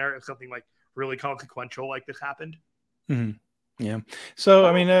placeholder in there. It's something like really consequential, like this happened. Mm-hmm. Yeah. So,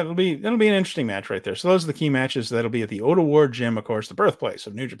 I mean, that'll be an interesting match right there. So those are the key matches. That'll be at the Oda Ward Gym, of course, the birthplace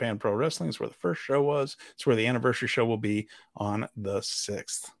of New Japan Pro Wrestling. It's where the first show was. It's where the anniversary show will be on the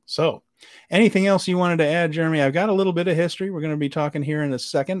 6th. So anything else you wanted to add, Jeremy? I've got a little bit of history. We're going to be talking here in a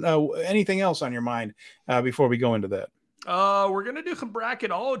second. Anything else on your mind before we go into that? We're going to do some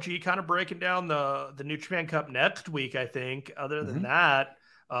bracketology, kind of breaking down the New Japan Cup next week, I think. Other than that,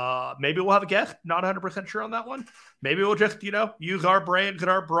 maybe we'll have a guest. Not 100% sure on that one. Maybe we'll just, use our brains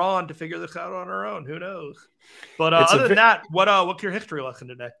and our brawn to figure this out on our own. Who knows? But other than that, what's your history lesson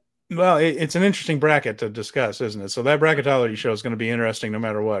today? Well, it's an interesting bracket to discuss, isn't it? So that bracketology show is going to be interesting no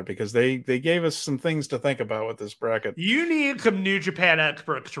matter what, because they gave us some things to think about with this bracket. You need some New Japan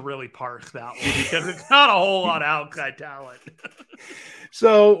experts to really parse that one, because it's not a whole lot of outside talent.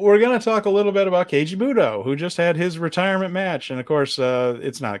 So we're going to talk a little bit about Keiji Muto, who just had his retirement match. And, of course,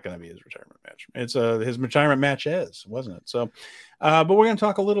 it's not going to be his retirement match. It's his retirement match wasn't it? So, but we're going to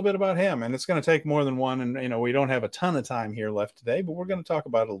talk a little bit about him, and it's going to take more than one. And, we don't have a ton of time here left today, but we're going to talk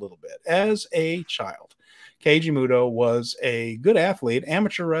about it a little bit. As a child, Keiji Muto was a good athlete,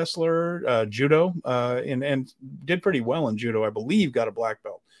 amateur wrestler, judo, and did pretty well in judo. I believe got a black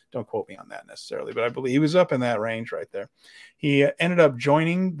belt Don't quote me on that necessarily, but I believe he was up in that range right there. He ended up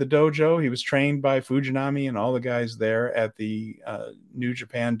joining the dojo. He was trained by Fujinami and all the guys there at the New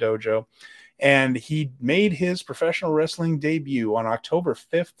Japan dojo. And he made his professional wrestling debut on October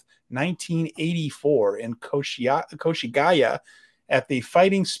 5th, 1984 in Koshigaya at the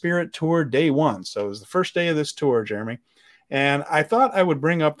Fighting Spirit Tour Day 1. So it was the first day of this tour, Jeremy. And I thought I would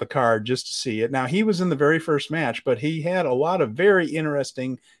bring up the card just to see it. Now, he was in the very first match, but he had a lot of very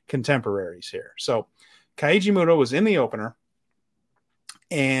interesting contemporaries here. So Keiji Muto was in the opener,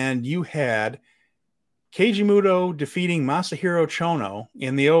 and you had Keiji Muto defeating Masahiro Chono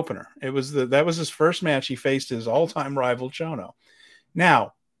in the opener. That was his first match. He faced his all-time rival Chono.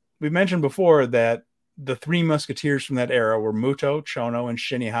 Now, we mentioned before that the three musketeers from that era were Muto, Chono, and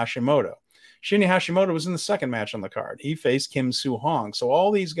Shinya Hashimoto. Shinya Hashimoto was in the second match on the card. He faced Kim Soo-hong. So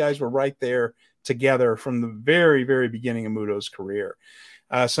all these guys were right there together from the very, very beginning of Muto's career.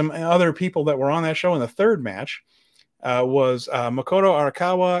 Some other people that were on that show in the third match was Makoto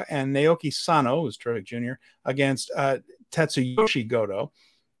Arakawa and Naoki Sano, who's terrific junior, against Tetsuyoshi Goto,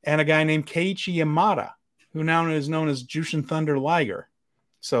 and a guy named Keiichi Yamada, who now is known as Jushin Thunder Liger.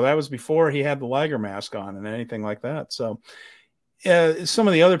 So that was before he had the Liger mask on and anything like that. So some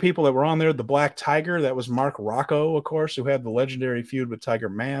of the other people that were on there, the Black Tiger, that was Mark Rocco, of course, who had the legendary feud with Tiger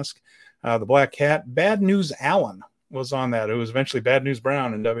Mask. The Black Cat, Bad News Allen was on that. It was eventually Bad News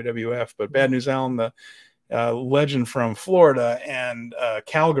Brown in WWF, but Bad News Allen, the legend from Florida and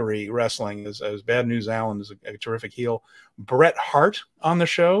Calgary wrestling, as Bad News Allen is a terrific heel. Bret Hart on the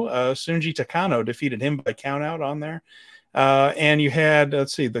show. Sunji Takano defeated him by countout on there. And you had,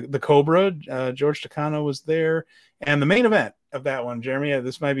 let's see, the Cobra, George Takano was there. And the main event of that one, Jeremy,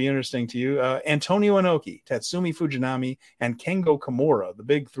 this might be interesting to you. Antonio Inoki, Tatsumi Fujinami, and Kengo Kimura, the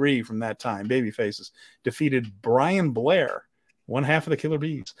big three from that time, baby faces, defeated Brian Blair, one half of the Killer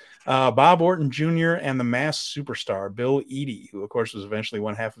Bees, Bob Orton Jr., and the masked superstar, Bill Eadie, who, of course, was eventually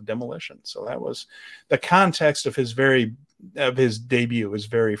one half of Demolition. So that was the context of his debut, his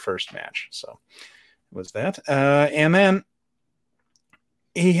very first match. So was that. And then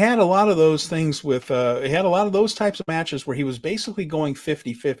he had a lot of those things with, he had a lot of those types of matches where he was basically going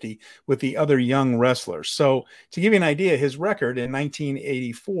 50-50 with the other young wrestlers. So to give you an idea, his record in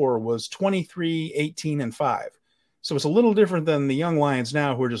 1984 was 23-18-5. So it's a little different than the young Lions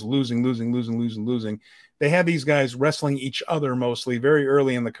now, who are just losing. They had these guys wrestling each other mostly very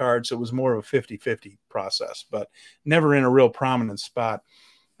early in the card. So it was more of a 50-50 process, but never in a real prominent spot.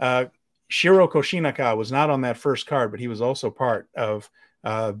 Shiro Koshinaka was not on that first card, but he was also part of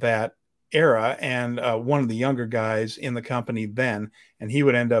that era and one of the younger guys in the company then, and he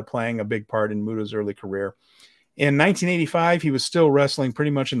would end up playing a big part in Muto's early career. In 1985, he was still wrestling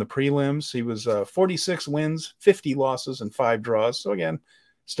pretty much in the prelims. He was 46 wins, 50 losses, and 5 draws. So again,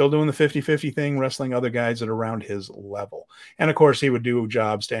 still doing the 50-50 thing, wrestling other guys at around his level. And of course, he would do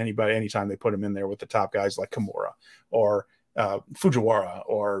jobs to anybody anytime they put him in there with the top guys like Kimura or Fujiwara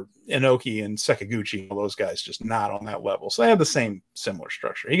or Inoki and Sekiguchi, all those guys just not on that level. So they had the same similar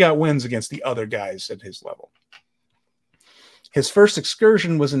structure. He got wins against the other guys at his level. His first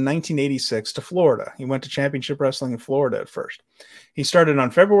excursion was in 1986 to Florida. He went to Championship Wrestling in Florida at first. He started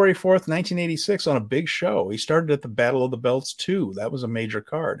on February 4th, 1986 on a big show. He started at the Battle of the Belts 2. That was a major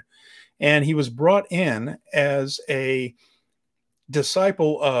card. And he was brought in as a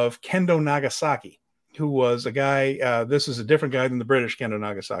disciple of Kendo Nagasaki, who was a guy, this is a different guy than the British Kendo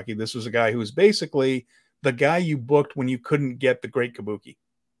Nagasaki. This was a guy who was basically the guy you booked when you couldn't get the Great Kabuki.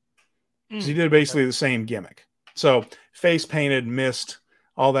 So he did basically the same gimmick. So face painted, mist,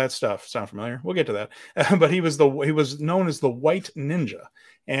 all that stuff. Sound familiar? We'll get to that. But he was known as the White Ninja.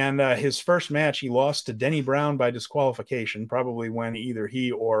 And his first match, he lost to Denny Brown by disqualification, probably when either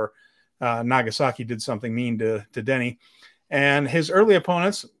he or Nagasaki did something mean to Denny. And his early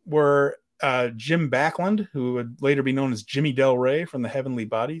opponents were Jim Backlund, who would later be known as Jimmy Del Rey from the Heavenly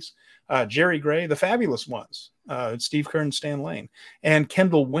Bodies, Jerry Gray, the Fabulous Ones, Steve Kern, Stan Lane, and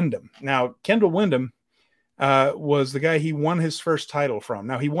Kendall Windham. Now, Kendall Windham was the guy he won his first title from.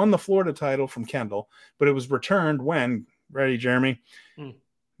 Now, he won the Florida title from Kendall, but it was returned when, ready, Jeremy,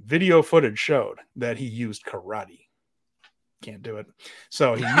 video footage showed that he used karate. Can't do it.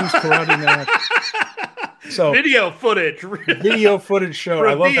 So he used karate in that. So video footage showed.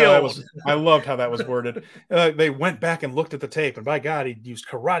 I loved how that was worded. They went back and looked at the tape, and by God, he used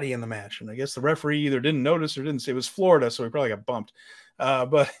karate in the match. And I guess the referee either didn't notice or didn't see. It was Florida, so he probably got bumped.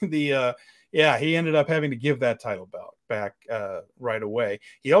 But he ended up having to give that title belt back right away.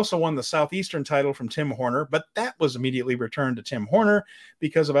 He also won the Southeastern title from Tim Horner, but that was immediately returned to Tim Horner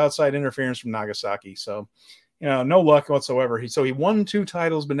because of outside interference from Nagasaki. So no luck whatsoever. So he won 2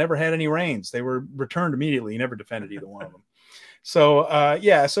 titles, but never had any reigns. They were returned immediately. He never defended either one of them. So,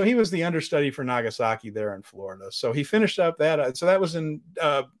 so he was the understudy for Nagasaki there in Florida. So he finished up that. So that was in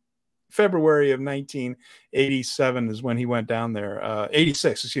February of 1987 is when he went down there.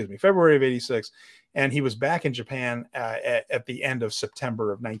 86, excuse me, February of 86. And he was back in Japan at the end of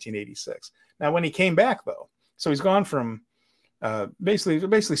September of 1986. Now, when he came back, though, so he's gone from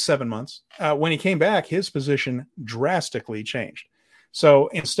basically 7 months. When he came back, his position drastically changed. So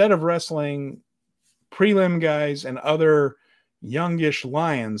instead of wrestling prelim guys and other youngish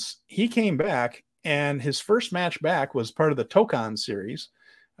lions, he came back, and his first match back was part of the Tokan series,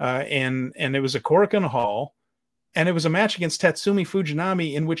 and it was a Korakuen Hall, and it was a match against Tatsumi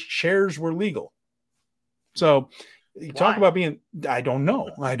Fujinami in which chairs were legal. So talk about being, I don't know.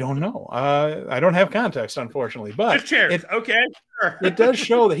 I don't have context, unfortunately, but just chairs. Okay. Sure. It does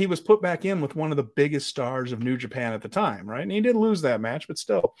show that he was put back in with one of the biggest stars of New Japan at the time, right? And he did lose that match, but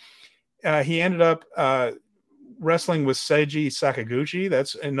still, he ended up wrestling with Seiji Sakaguchi.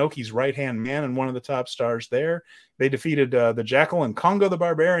 That's Inoki's right-hand man and one of the top stars there. They defeated the Jackal and Kongo the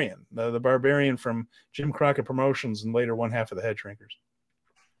Barbarian, the Barbarian from Jim Crockett Promotions, and later one half of the Head Shrinkers.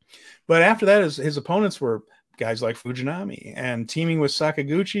 But after that, his opponents were guys like Fujinami, and teaming with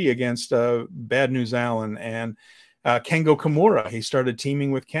Sakaguchi against Bad News Allen and Kengo Kimura. He started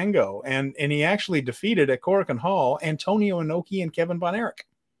teaming with Kengo, and he actually defeated at Korakuen Hall Antonio Inoki and Kevin Von Erich.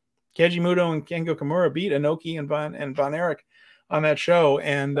 Keiji Muto and Kengo Kimura beat Inoki and Von Erich on that show.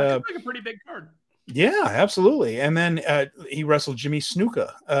 And that's like a pretty big card. Yeah, absolutely. And then he wrestled Jimmy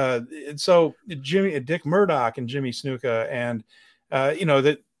Snuka. So Dick Murdoch and Jimmy Snuka, and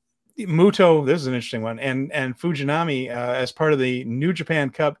that Muto, this is an interesting one, and Fujinami as part of the New Japan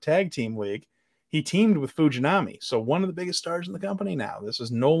Cup Tag Team League, he teamed with Fujinami. So one of the biggest stars in the company now. This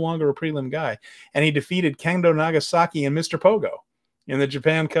is no longer a prelim guy. And he defeated Kendo Nagasaki and Mr. Pogo in the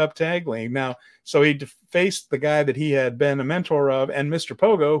Japan Cup Tag League. Now, so he faced the guy that he had been a mentor of, and Mr.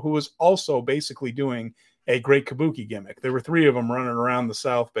 Pogo, who was also basically doing a great kabuki gimmick. There were 3 of them running around the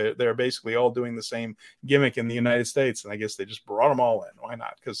South, but they're basically all doing the same gimmick in the United States. And I guess they just brought them all in. Why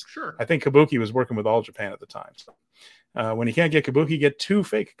not? Because sure. I think kabuki was working with All Japan at the time. So when you can't get kabuki, get 2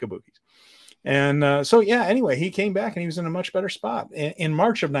 fake kabukis. And anyway, he came back and he was in a much better spot. In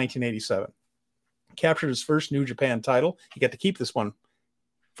March of 1987, captured his first New Japan title. He got to keep this one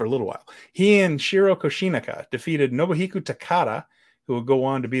for a little while. He and Shiro Koshinaka defeated Nobuhiko Takada, who would go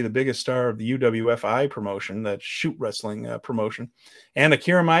on to be the biggest star of the UWFI promotion, that shoot wrestling promotion, and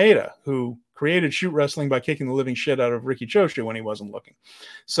Akira Maeda, who created shoot wrestling by kicking the living shit out of Riki Choshu when he wasn't looking.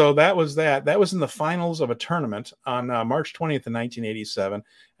 So that was that. That was in the finals of a tournament on March 20th of 1987.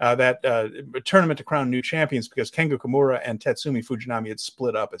 A tournament to crown new champions, because Kengo Kimura and Tatsumi Fujinami had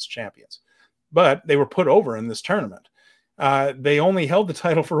split up as champions. But they were put over in this tournament. They only held the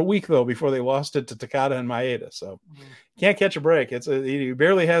title for a week, though, before they lost it to Takada and Maeda. So can't catch a break. He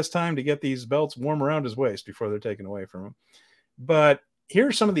barely has time to get these belts warm around his waist before they're taken away from him. But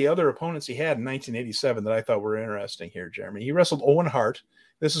here's some of the other opponents he had in 1987 that I thought were interesting here, Jeremy. He wrestled Owen Hart.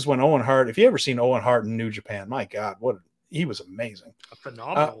 This is when Owen Hart, if you ever seen Owen Hart in New Japan, my God, he was amazing. A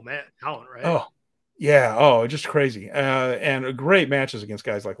phenomenal talent, right? Oh, yeah. Oh, just crazy. And great matches against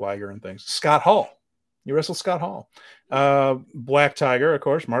guys like Liger and things. Scott Hall. You wrestled Scott Hall. Black Tiger, of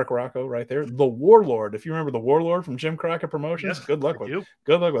course, Mark Rocco right there. The Warlord. If you remember the Warlord from Jim Crockett Promotions, yes, good luck with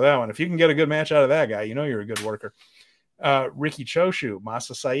that one. If you can get a good match out of that guy, you're a good worker. Riki Choshu,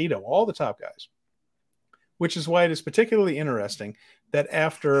 Masa Saito, all the top guys. Which is why it is particularly interesting that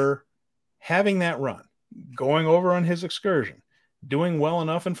after having that run, going over on his excursion, doing well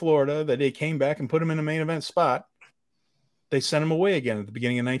enough in Florida that they came back and put him in a main event spot, they sent him away again at the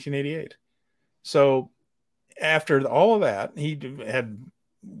beginning of 1988. So after all of that, he had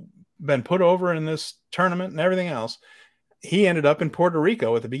been put over in this tournament and everything else. He ended up in Puerto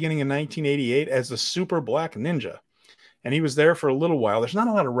Rico at the beginning of 1988 as the Super Black Ninja. And he was there for a little while. There's not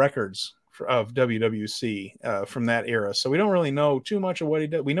a lot of records of WWC from that era, so we don't really know too much of what he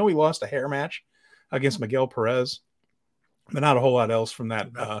did. We know he lost a hair match against Miguel Perez, but not a whole lot else from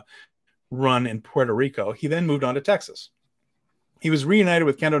that run in Puerto Rico. He then moved on to Texas. He was reunited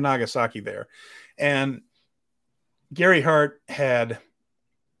with Kendo Nagasaki there. And Gary Hart had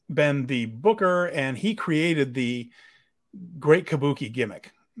been the booker, and he created the Great Kabuki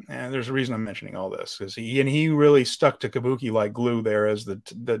gimmick. And there's a reason I'm mentioning all this, because he really stuck to Kabuki like glue there as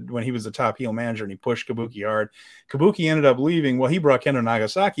when he was the top heel manager, and he pushed Kabuki hard. Kabuki ended up leaving. Well, he brought Kendo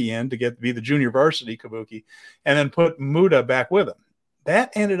Nagasaki in to be the junior varsity Kabuki, and then put Muda back with him.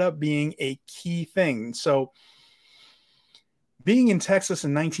 That ended up being a key thing. So being in Texas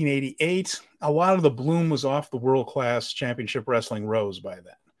in 1988, a lot of the bloom was off the world-class championship wrestling rose by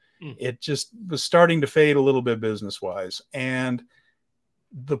then. It just was starting to fade a little bit business-wise. And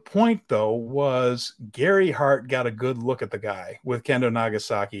the point, though, was Gary Hart got a good look at the guy with Kendo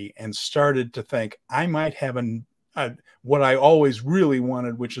Nagasaki and started to think, I might have what I always really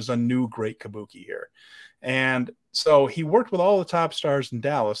wanted, which is a new great kabuki here. And so he worked with all the top stars in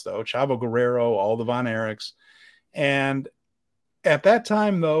Dallas, though, Chavo Guerrero, all the Von Erichs. And at that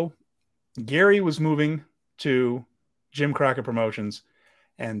time, though, Gary was moving to Jim Crockett Promotions,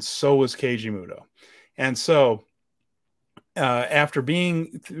 and so was Keiji Muto. And so after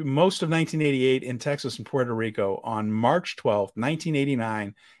being most of 1988 in Texas and Puerto Rico, on March 12th,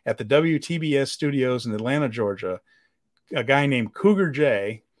 1989, at the WTBS studios in Atlanta, Georgia, a guy named Cougar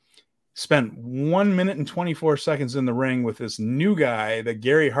J spent 1 minute and 24 seconds in the ring with this new guy that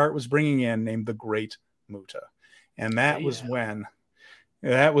Gary Hart was bringing in named the Great Muta. And that was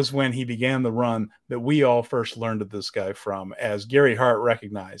when he began the run that we all first learned of this guy from, as Gary Hart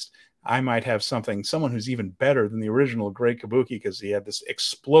recognized, I might have someone who's even better than the original Great Kabuki, because he had this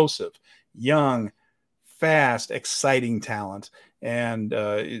explosive, young, fast, exciting talent. And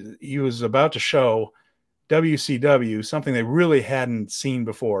he was about to show WCW something they really hadn't seen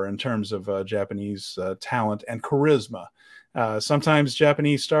before in terms of Japanese talent and charisma. Sometimes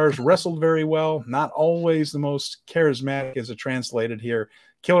Japanese stars wrestled very well, not always the most charismatic as it translated here.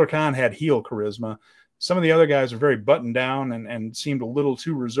 Killer Khan had heel charisma. Some of the other guys were very buttoned down and seemed a little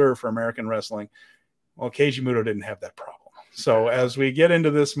too reserved for American wrestling. Well, Keiji Muto didn't have that problem. So as we get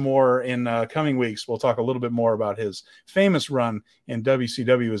into this more in coming weeks, we'll talk a little bit more about his famous run in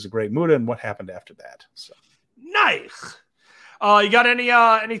WCW as a Great Muta and what happened after that. So nice. You got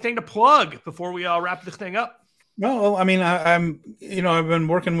anything to plug before we wrap this thing up? Well, I mean, I've been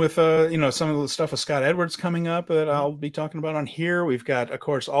working with, some of the stuff with Scott Edwards coming up that I'll be talking about on here. We've got, of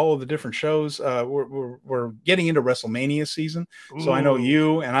course, all of the different shows. We're getting into WrestleMania season. Ooh. So I know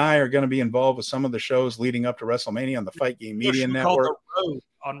you and I are going to be involved with some of the shows leading up to WrestleMania on the Fight Game Media Network.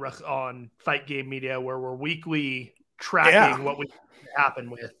 On Fight Game Media, where we're weekly tracking what we happen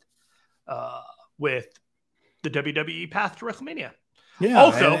with the WWE path to WrestleMania.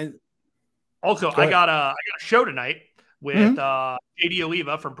 Yeah. Also, I got a show tonight with JD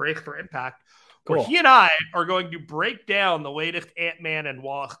Oliva from Breakthrough Impact, where he and I are going to break down the latest Ant-Man and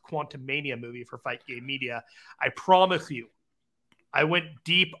Wasp Quantumania movie for Fight Game Media. I promise you, I went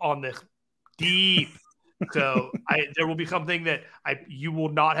deep on this. Deep. So there will be something that you will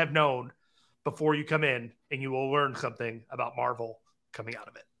not have known before you come in, and you will learn something about Marvel coming out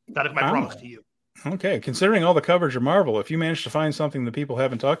of it. That is my promise to you. Okay, considering all the coverage of Marvel, if you manage to find something that people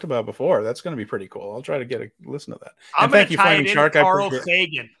haven't talked about before, that's going to be pretty cool. I'll try to get a listen to that. I'm going to tie it in Carl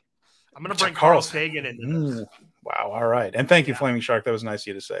Sagan. I'm going to bring Carl Sagan into this. Wow, all right. And thank you, Flaming Shark. That was nice of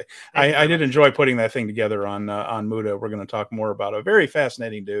you to say. I did enjoy putting that thing together on Muto. We're going to talk more about a very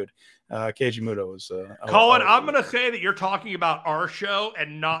fascinating dude. Keiji Muto is... Colin, I'm going to say that you're talking about our show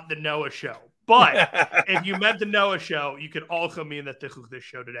and not the Noah show. But if you meant the Noah show, you could also mean that this was this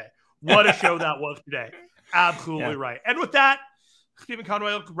show today. What a show that was today. Absolutely right. And with that, Stephen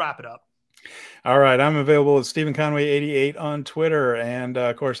Conway, let's wrap it up. All right. I'm available at Stephen Conway 88 on Twitter. And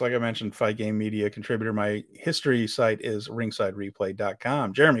of course, like I mentioned, Fight Game Media contributor. My history site is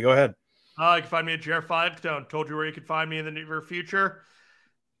ringsidereplay.com. Jeremy, go ahead. You can find me at Jer Finestone. Told you where you could find me in the near future.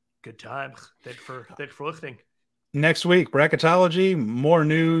 Good times. Thanks for listening. Next week, bracketology, more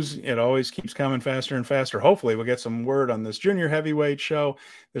news. It always keeps coming faster and faster. Hopefully, we'll get some word on this junior heavyweight show.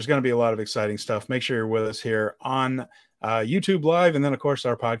 There's going to be a lot of exciting stuff. Make sure you're with us here on YouTube Live, and then, of course,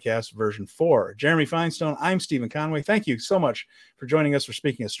 our podcast version 4. Jeremy Finestone, I'm Stephen Conway. Thank you so much for joining us for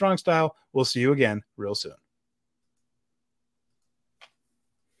Speaking of Strong Style. We'll see you again real soon.